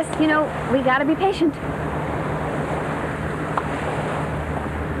 I guess, you know, we gotta be patient.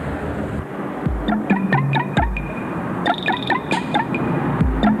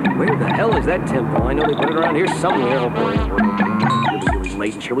 Where the hell is that temple? I know they put it around here somewhere. Oh, boy, it's really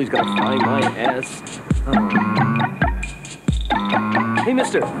late, and Shirley's got to find my ass. Oh. Hey,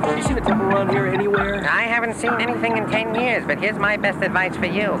 mister, you seen a temple around here anywhere? I haven't seen anything in 10 years, but here's my best advice for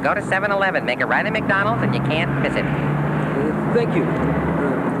you. Go to 7-Eleven, make a right at McDonald's, and you can't miss it. Thank you.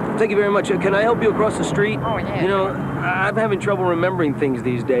 Thank you very much. Can I help you across the street? Oh, yeah. You know, I'm having trouble remembering things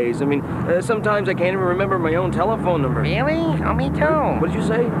these days. I mean, sometimes I can't even remember my own telephone number. Really? Oh, me too. What did you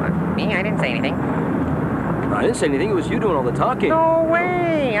say? Me? I didn't say anything. I didn't say anything. It was you doing all the talking. No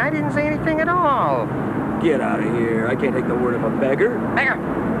way. I didn't say anything at all. Get out of here. I can't take the word of a beggar. Beggar?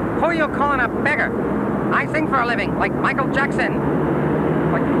 Who are you calling a beggar? I sing for a living, like Michael Jackson.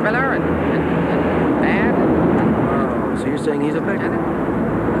 Like Thriller and Bad. Oh, so you're saying he's a beggar?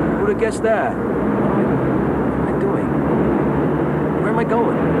 Who'd have guessed that? What am I doing? Where am I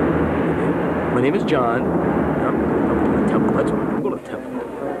going? My name is John. I'm Temple. That's right. I'm going to Temple.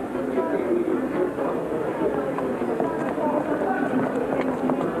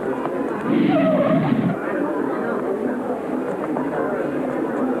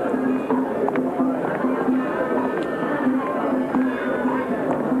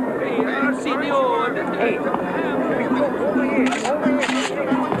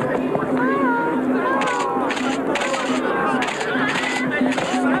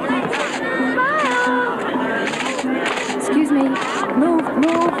 Excuse me. Move.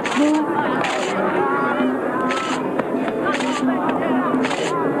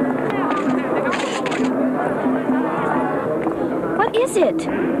 What is it?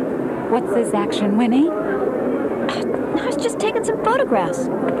 What's this action, Winnie? I was just taking some photographs.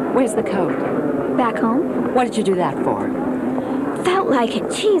 Where's the coat? Back home. What did you do that for? Felt like it.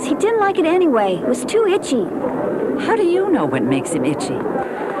 Geez, he didn't like it anyway. It was too itchy. How do you know what makes him itchy?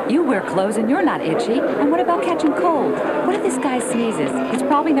 You wear clothes and you're not itchy. And what about catching cold? What if this guy sneezes? He's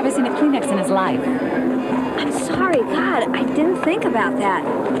probably never seen a Kleenex in his life. I'm sorry, God, I didn't think about that.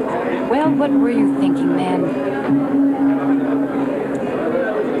 Well, what were you thinking, man?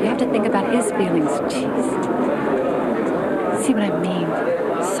 You have to think about his feelings. Jeez. See what I mean?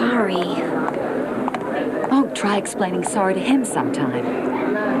 Sorry. Oh, try explaining sorry to him sometime.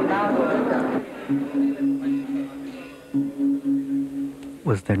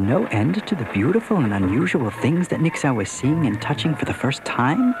 Was there no end to the beautiful and unusual things that Nixau was seeing and touching for the first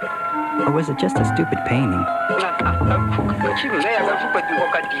time? Or was it just a stupid painting?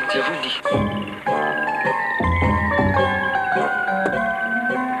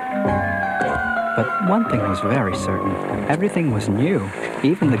 But one thing was very certain. Everything was new,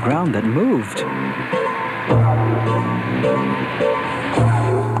 even the ground that moved.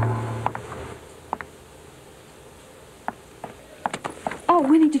 Oh,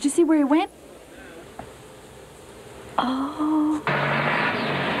 Winnie, did you see where he went? Oh.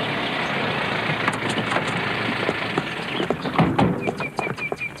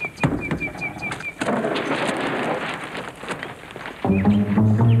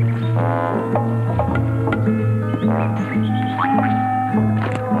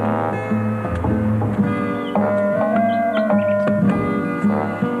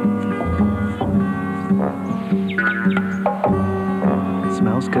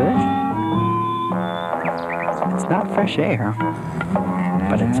 Smells good. It's not fresh air,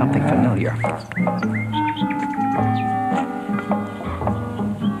 but it's something familiar.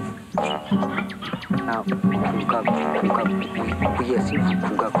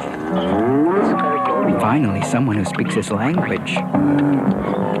 Finally, someone who speaks his language.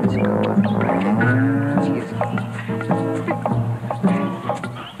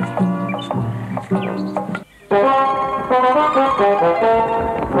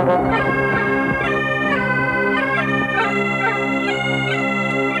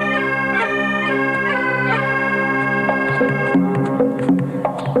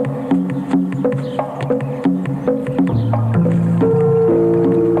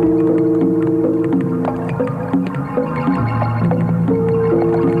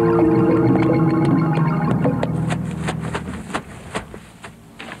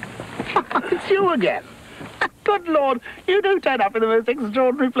 It's you again. Good Lord, you do turn up in the most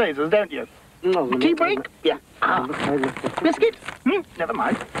extraordinary places, don't you? Tea break? Yeah. Biscuit? Never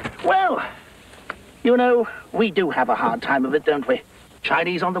mind. Well, you know, we do have a hard time of it, don't we?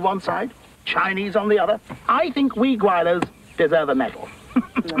 Chinese on the one side, Chinese on the other. I think we Gweilers deserve a medal.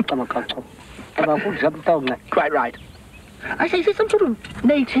 Quite right. I say, is it some sort of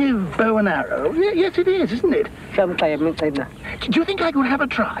native bow and arrow? Yes, it is, isn't it? Do you think I could have a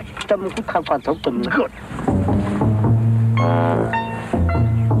try? Good.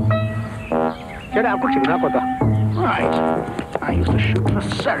 Right. I used to shoot for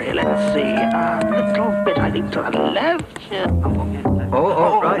Surrey. Let's see. A little bit, I think, to the left.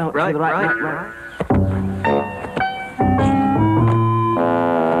 Right.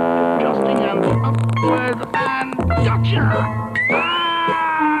 Adjusting and upwards and gotcha!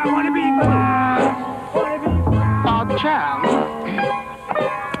 What a people! Odd chance.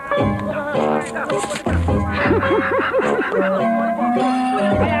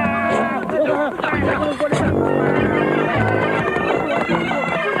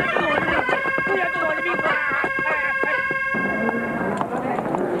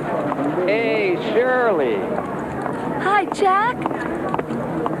 Hey,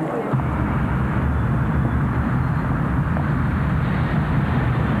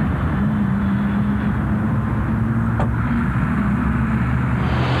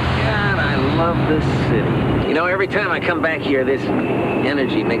 every time I come back here, this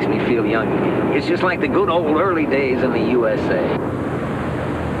energy makes me feel young. It's just like the good old early days in the USA.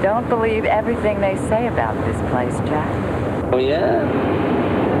 Don't believe everything they say about this place, Jack. Oh, yeah?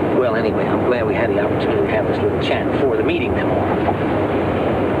 Well, anyway, I'm glad we had the opportunity to have this little chat before the meeting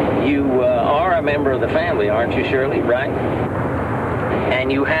tomorrow. You are a member of the family, aren't you, Shirley, right?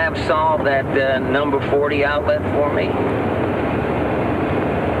 And you have solved that number 40 outlet for me?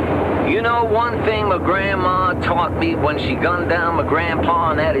 You know, one thing my grandma taught me when she gunned down my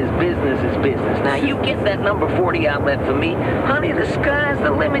grandpa, and that is business is business. Now, you get that number 40 outlet for me, honey, the sky's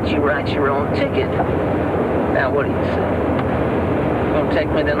the limit. You write your own ticket. Now, what do you say? Gonna take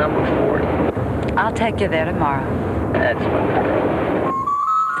me to number 40? I'll take you there tomorrow. That's my girl.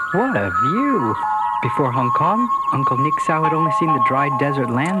 What a view! Before Hong Kong, Uncle Nick Sao had only seen the dry desert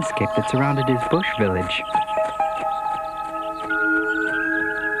landscape that surrounded his bush village.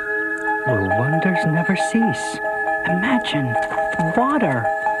 Will wonders never cease? Imagine, water,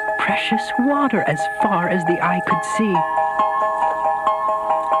 precious water as far as the eye could see.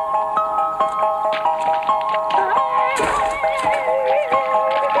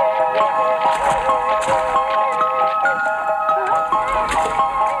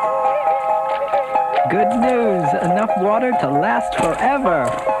 Good news, enough water to last forever.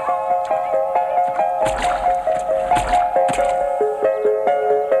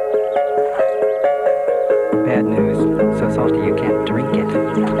 Bad news, so salty you can't drink it.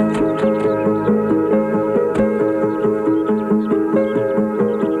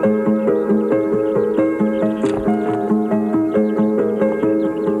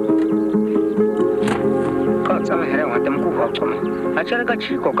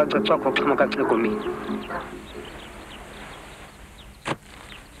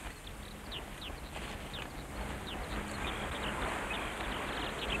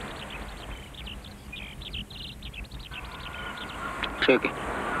 Check it.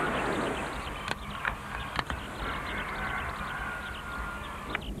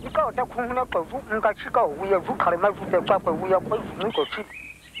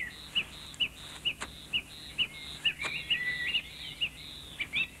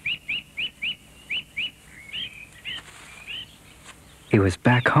 He was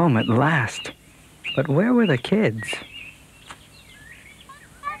back home at last. But where were the kids?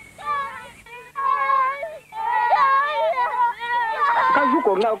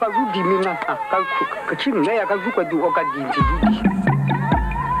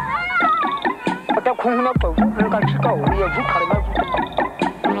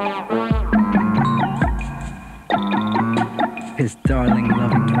 His darling,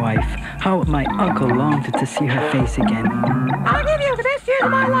 loving wife. How my uncle longed to see her face again. I'll give you the best years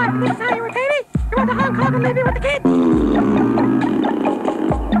of my life. This is how you repay me. You want to Hong Kong and leave me with the kids?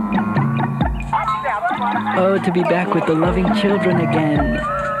 Oh, to be back with the loving children again.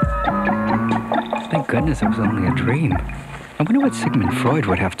 Thank goodness it was only a dream. I wonder what Sigmund Freud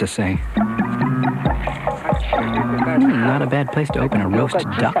would have to say. Not a bad place to open a roast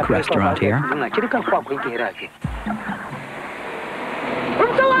duck restaurant here.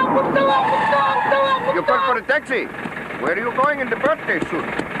 You called for a taxi. Where are you going in the birthday suit?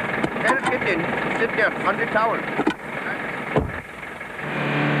 Get in. Sit there on the towel.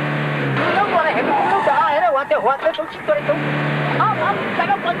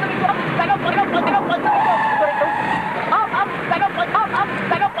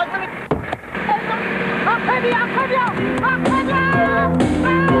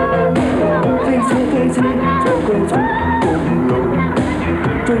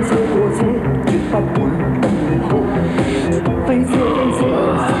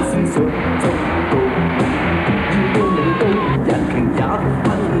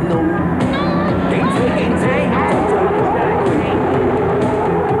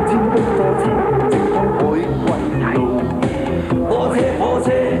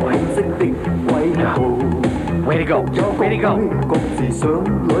 Way to go. Way to go.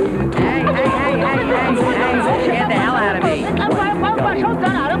 Hey. Scared the hell out of me.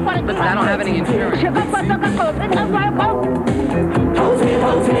 Listen, I don't have any insurance.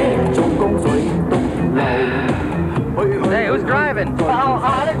 Hey, who's driving?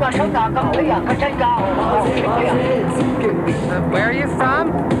 Where are you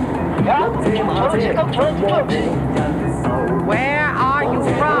from? Where are you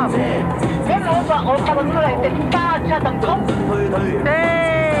from?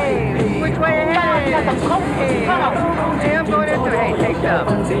 Hey, which way ahead? Hey, I'm going into it. Hey, take some.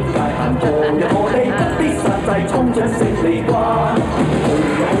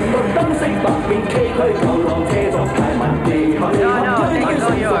 No, take it,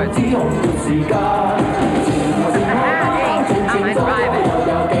 all yours.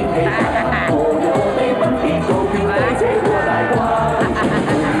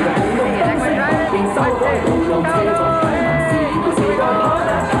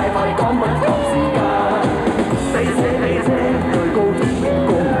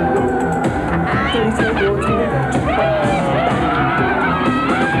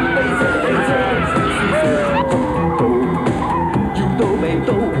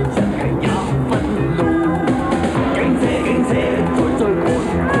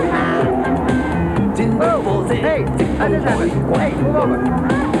 Hey, move over.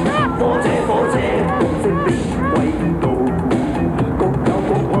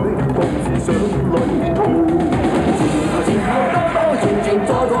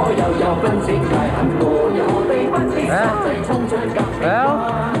 Well,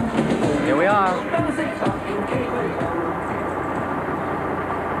 here we are.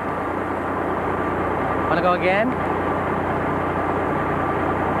 Want to go again?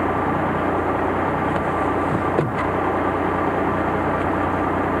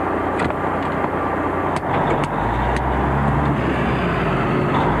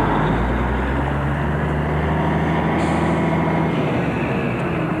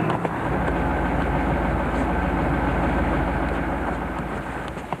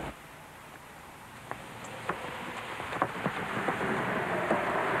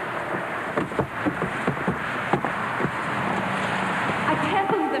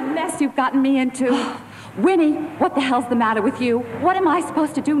 You've gotten me into. Winnie, what the hell's the matter with you? What am I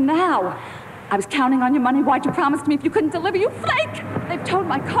supposed to do now? I was counting on your money. Why'd you promise me if you couldn't deliver, you flake? They've towed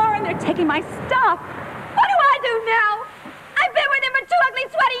my car and they're taking my stuff. What do I do now? I've been with him for 2 ugly,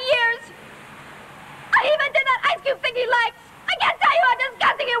 sweaty years. I even did that ice cube thing he likes. I can't tell you how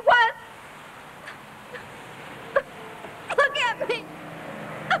disgusting it was. Look at me.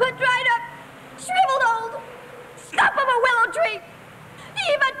 I'm a dried up, shriveled old stump of a willow tree.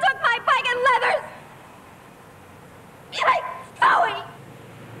 He even took my bike and leathers! Yikes, Chloe!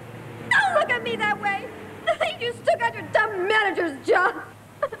 Don't look at me that way! The thing you took out your dumb manager's job!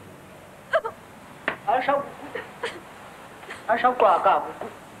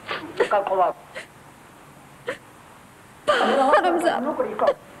 Bottoms up!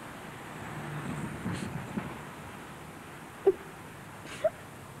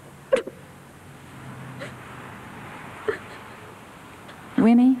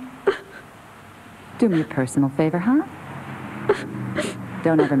 Winnie, do me a personal favor, huh?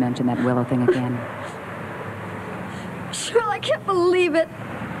 Don't ever mention that Willow thing again. Sure, I can't believe it.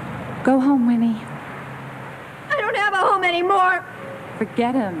 Go home, Winnie. I don't have a home anymore.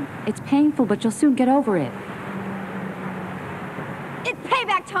 Forget him. It's painful, but you'll soon get over it. It's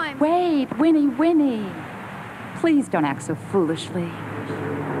payback time. Wait, Winnie. Please don't act so foolishly.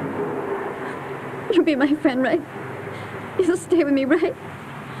 You'll be my friend, right? You'll stay with me, right?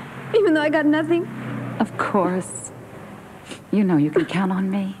 Even though I got nothing? Of course. You know you can count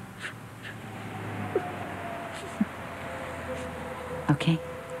on me. Okay?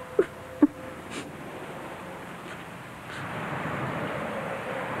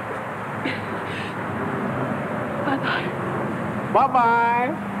 Bye-bye.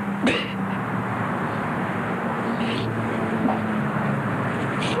 Bye-bye.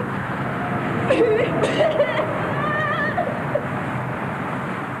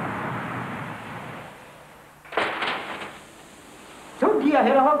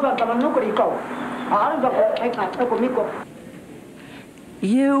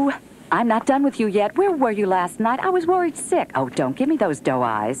 You? I'm not done with you yet. Where were you last night? I was worried sick. Oh, don't give me those doe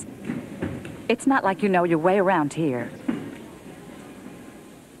eyes. It's not like you know your way around here.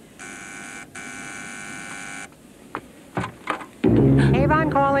 Avon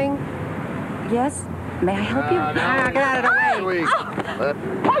calling. Yes? May I help you? Get out of the way.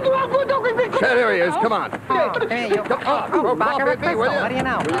 There he is. Come on. Hey, you. Oh, Barker hit me, will you? What do you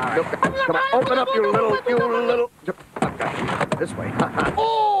know? Come on, open up, you little... This way.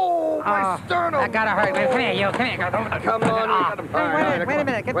 Oh, my sternum! I gotta hurry. Come here, you. Come here. Come on. Wait a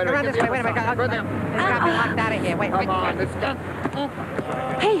minute. Get around this way. Wait a minute. It's got me locked out of here. Wait. Come on, it's got...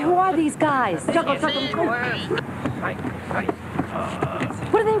 Hey, who are these guys? What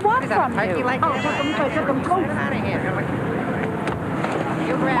do they want from you? Like get out of here.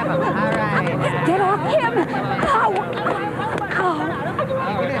 You grab him. All right. Get off him! Ow!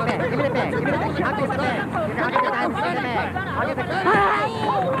 Give me the bag. I'll get the bag. I'll get the bag.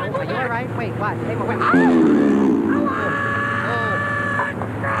 Are you all right? Wait, what? Wait. Come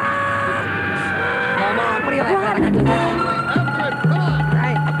on. What are you laughing at?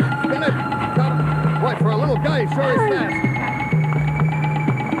 Right. Get it. What, for a little guy, sure is fast.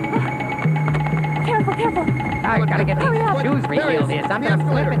 Careful. I gotta get these shoes refilled here. Something's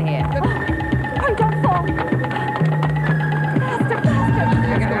slipping here. Hurry, don't fall. Faster.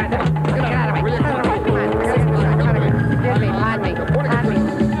 Get out of the way. Come on. Excuse me. Pardon me.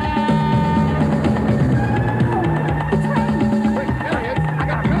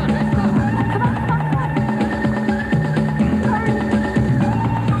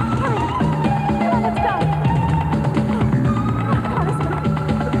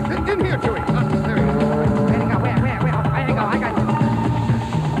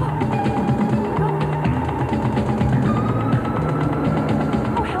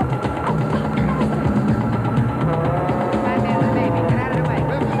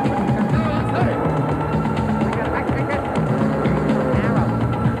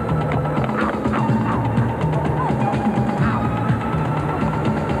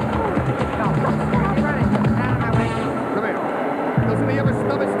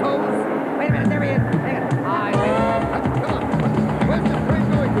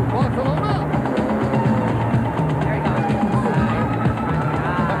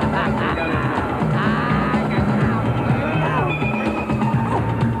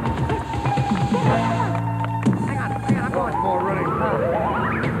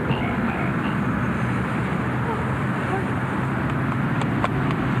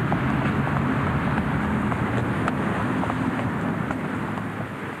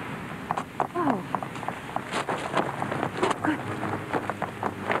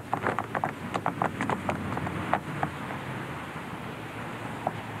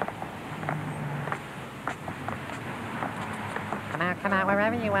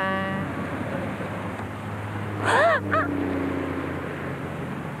 wherever you are.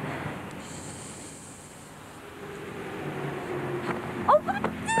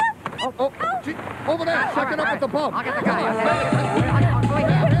 Gee, over there, second up at the pump. I'll get the guy.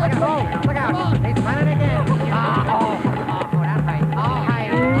 Look out. He's running again. Oh, that's right. All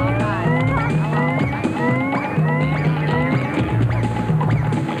right.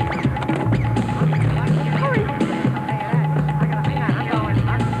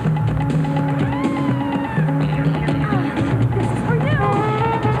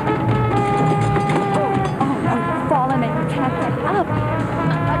 Fallen and you can't get up.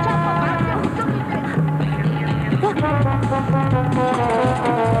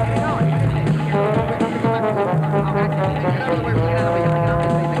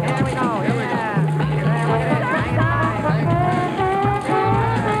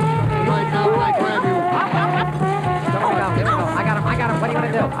 I got him. What are you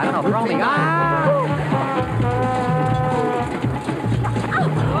going to do? I don't know. Throw me.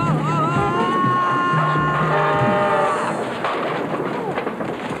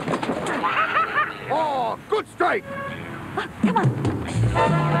 Oh, good strike. Come on.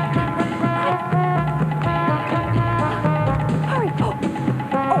 Hurry.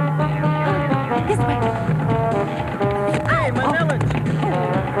 This way. Hey, my melons.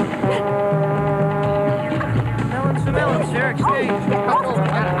 Melons to melons, sir. Exchange.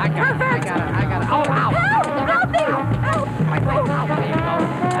 I got it. Oh, ow. Help me. Help. There you go.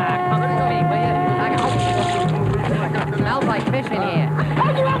 Come to me, will you? Smells like fish in here.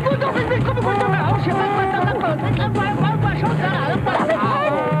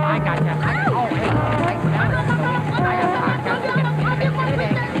 I got you.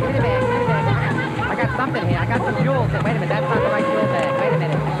 I got something here. I got some jewels. Wait a minute, that's not the right jewel bag. Wait a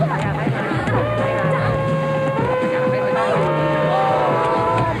minute.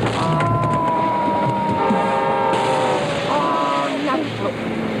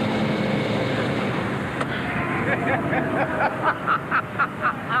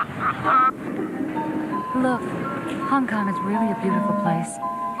 Look, Hong Kong is really a beautiful place,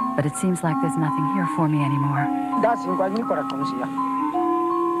 but it seems like there's nothing here for me anymore.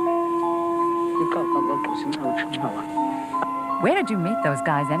 Where did you meet those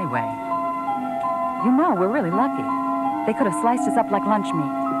guys anyway? You know, we're really lucky. They could have sliced us up like lunch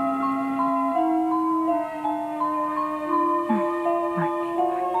meat.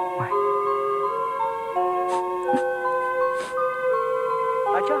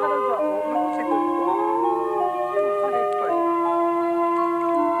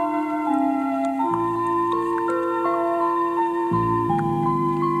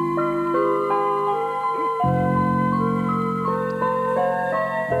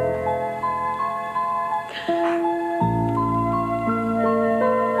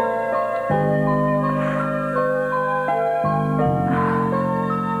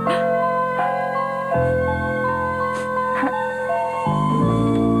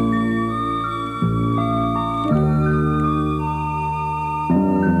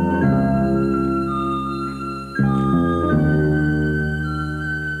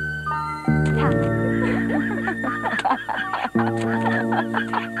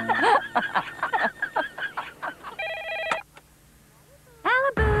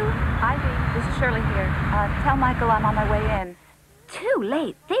 Tell Michael I'm on my way in. Too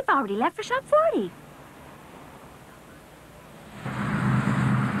late. They've already left for shop 40.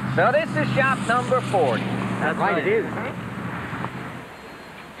 So this is shop number 40. That's right, it is.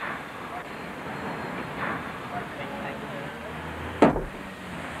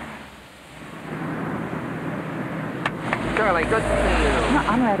 Shirley, good to see you. No,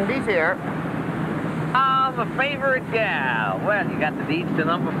 I'm ready. He's here. Oh, my favorite gal. Well, you got the deeds to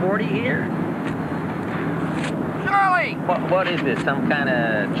number 40 here? Shirley! What is this, some kind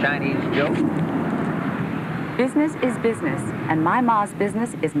of Chinese joke? Business is business, and my ma's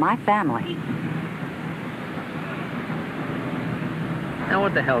business is my family. Now,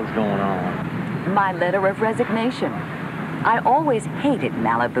 what the hell's going on? My letter of resignation. I always hated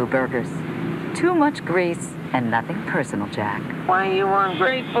Malibu burgers. Too much grease and nothing personal, Jack. Why, you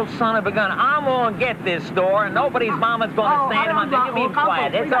ungrateful son of a gun. I'm gonna get this store, and nobody's mama's gonna stand in my... You be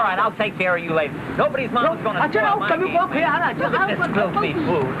quiet. It's all right. I'll take care of you later. Nobody's mama's gonna spoil my game. Look at this filthy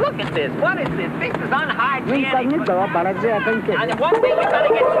food. Look at this. What is this? This is unhygienic. And one thing you gotta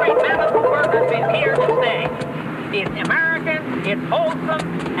get straight. Malibu Burger's been here to stay. It's American, it's wholesome,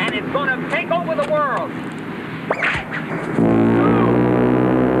 and it's gonna take over the world.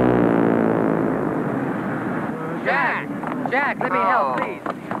 Jack, let me help, please.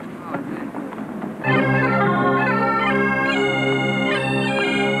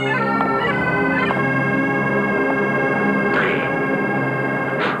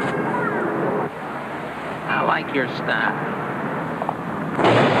 like your style.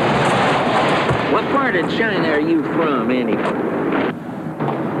 What part of China are you from, anyway?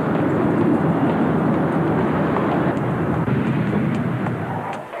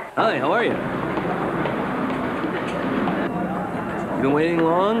 Hi, how are you? You been waiting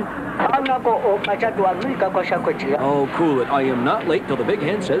long? Oh, cool it. I am not late till the big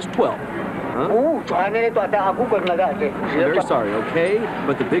hand says 12. Huh? I'm very sorry, okay?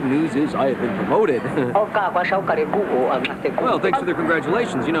 But the big news is I have been promoted. Well, thanks for the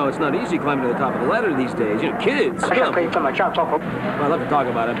congratulations. You know, it's not easy climbing to the top of the ladder these days. You know, kids. Well, I'd love to talk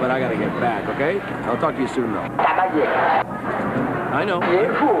about it, but I gotta get back, okay? I'll talk to you soon, though. I know.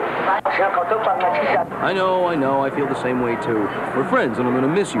 I know. I feel the same way, too. We're friends, and I'm gonna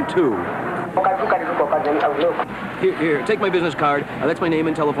miss you, too. Here, take my business card. That's my name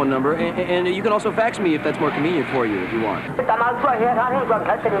and telephone number, and you can also fax me if that's more convenient for you, if you want.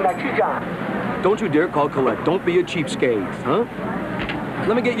 Don't you dare call Colette. Don't be a cheapskate, huh?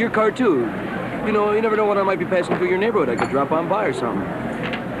 Let me get your card, too. You know, you never know when I might be passing through your neighborhood. I could drop on by or something.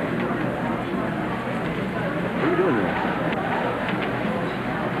 What are you doing there?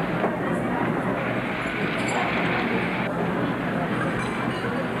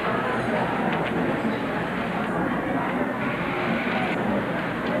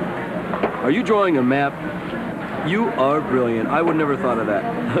 Are you drawing a map? You are brilliant. I would never thought of that.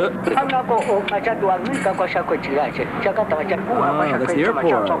 Wow, that's the airport.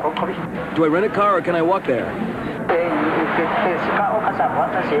 Do I rent a car or can I walk there?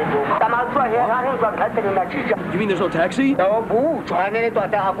 You mean there's no taxi? You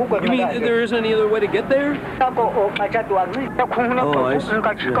mean there isn't any other way to get there? Oh, I see.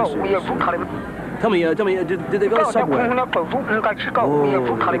 Yes. Tell me, did they build a subway? Oh,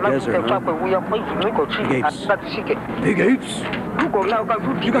 the desert, huh? Big apes. Big apes?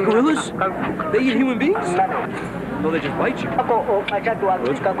 You got gorillas? They eat human beings? No, they just bite you. Go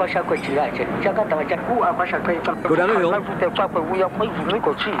down the hill.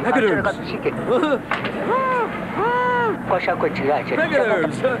 Megaderms.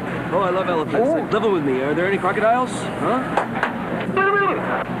 Megaderms. Oh, I love elephants. Level with me. Are there any crocodiles? Huh?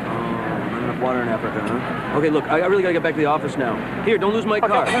 Water in Africa, huh? Okay, look, I really gotta get back to the office now. Here, don't lose my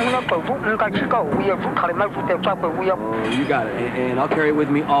car. Oh, you got it, and I'll carry it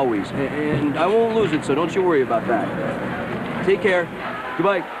with me always. And I won't lose it, so don't you worry about that. Take care.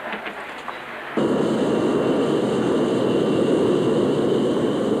 Goodbye.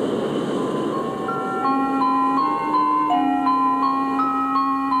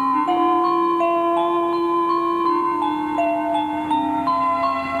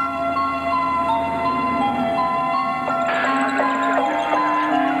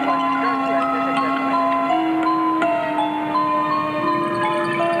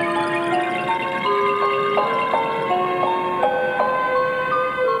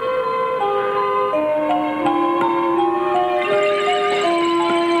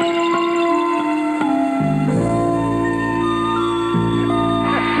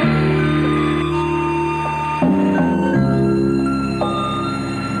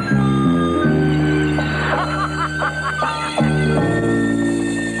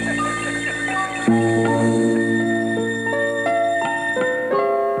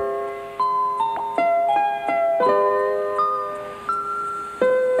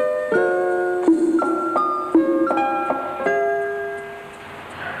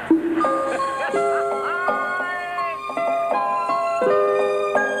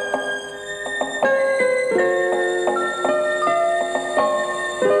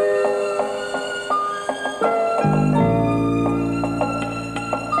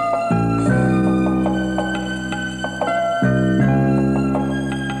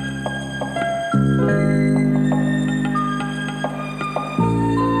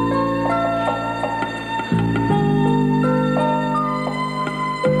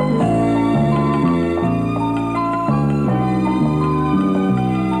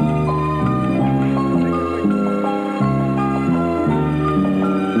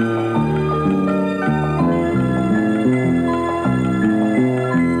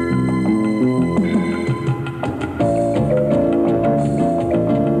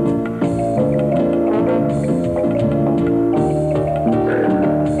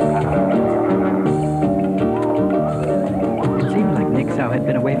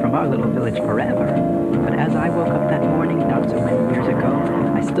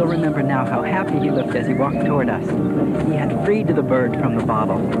 As he walked toward us. He had freed the bird from the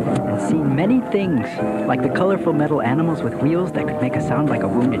bottle and seen many things, like the colorful metal animals with wheels that could make a sound like a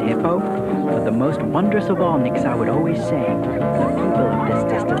wounded hippo. But the most wondrous of all, Nixau would always say, the people of this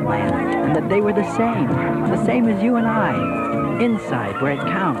distant land, and that They were the same as you and I, inside where it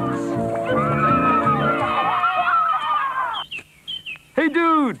counts. Hey,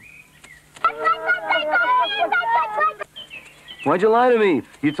 dude! Why'd you lie to me?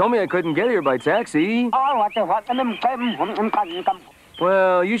 You told me I couldn't get here by taxi.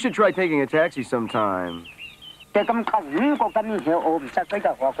 Well, you should try taking a taxi sometime.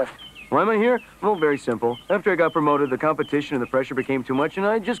 Why am I here? Well, very simple. After I got promoted, the competition and the pressure became too much, and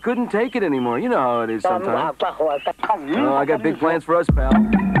I just couldn't take it anymore. You know how it is sometimes. Oh, I got big plans for us, pal.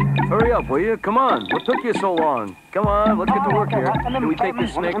 Hurry up, will you? Come on. What took you so long? Come on, let's get to work here. Can we take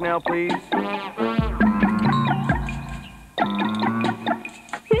this snake now, please?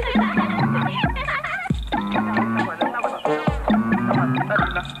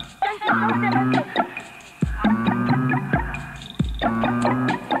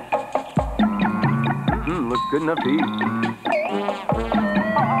 Looks good enough to eat.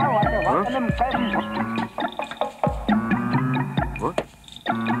 Huh? What?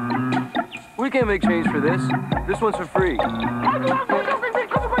 We can't make change for this. This one's for free. What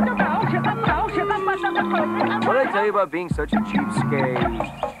did I tell you about being such a cheapskate?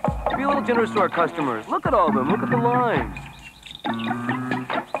 Be a little generous to our customers. Look at all of them. Look at the lines.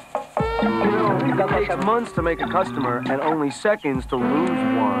 You know, it takes months to make a customer and only seconds to lose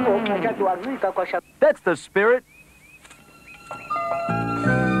one. That's the spirit.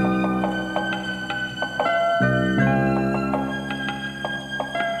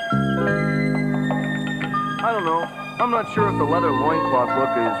 I don't know. I'm not sure if the leather loincloth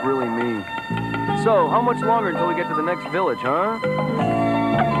look is really me. So, how much longer until we get to the next village, huh?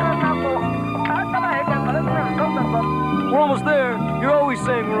 We're almost there. You're always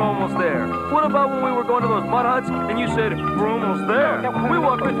saying we're almost there. What about when we were going to those mud huts and you said, we're almost there? We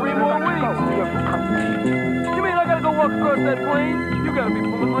walked for 3 more weeks. You mean I gotta go walk across that plain? You gotta be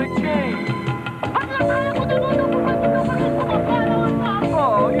pulling my chain.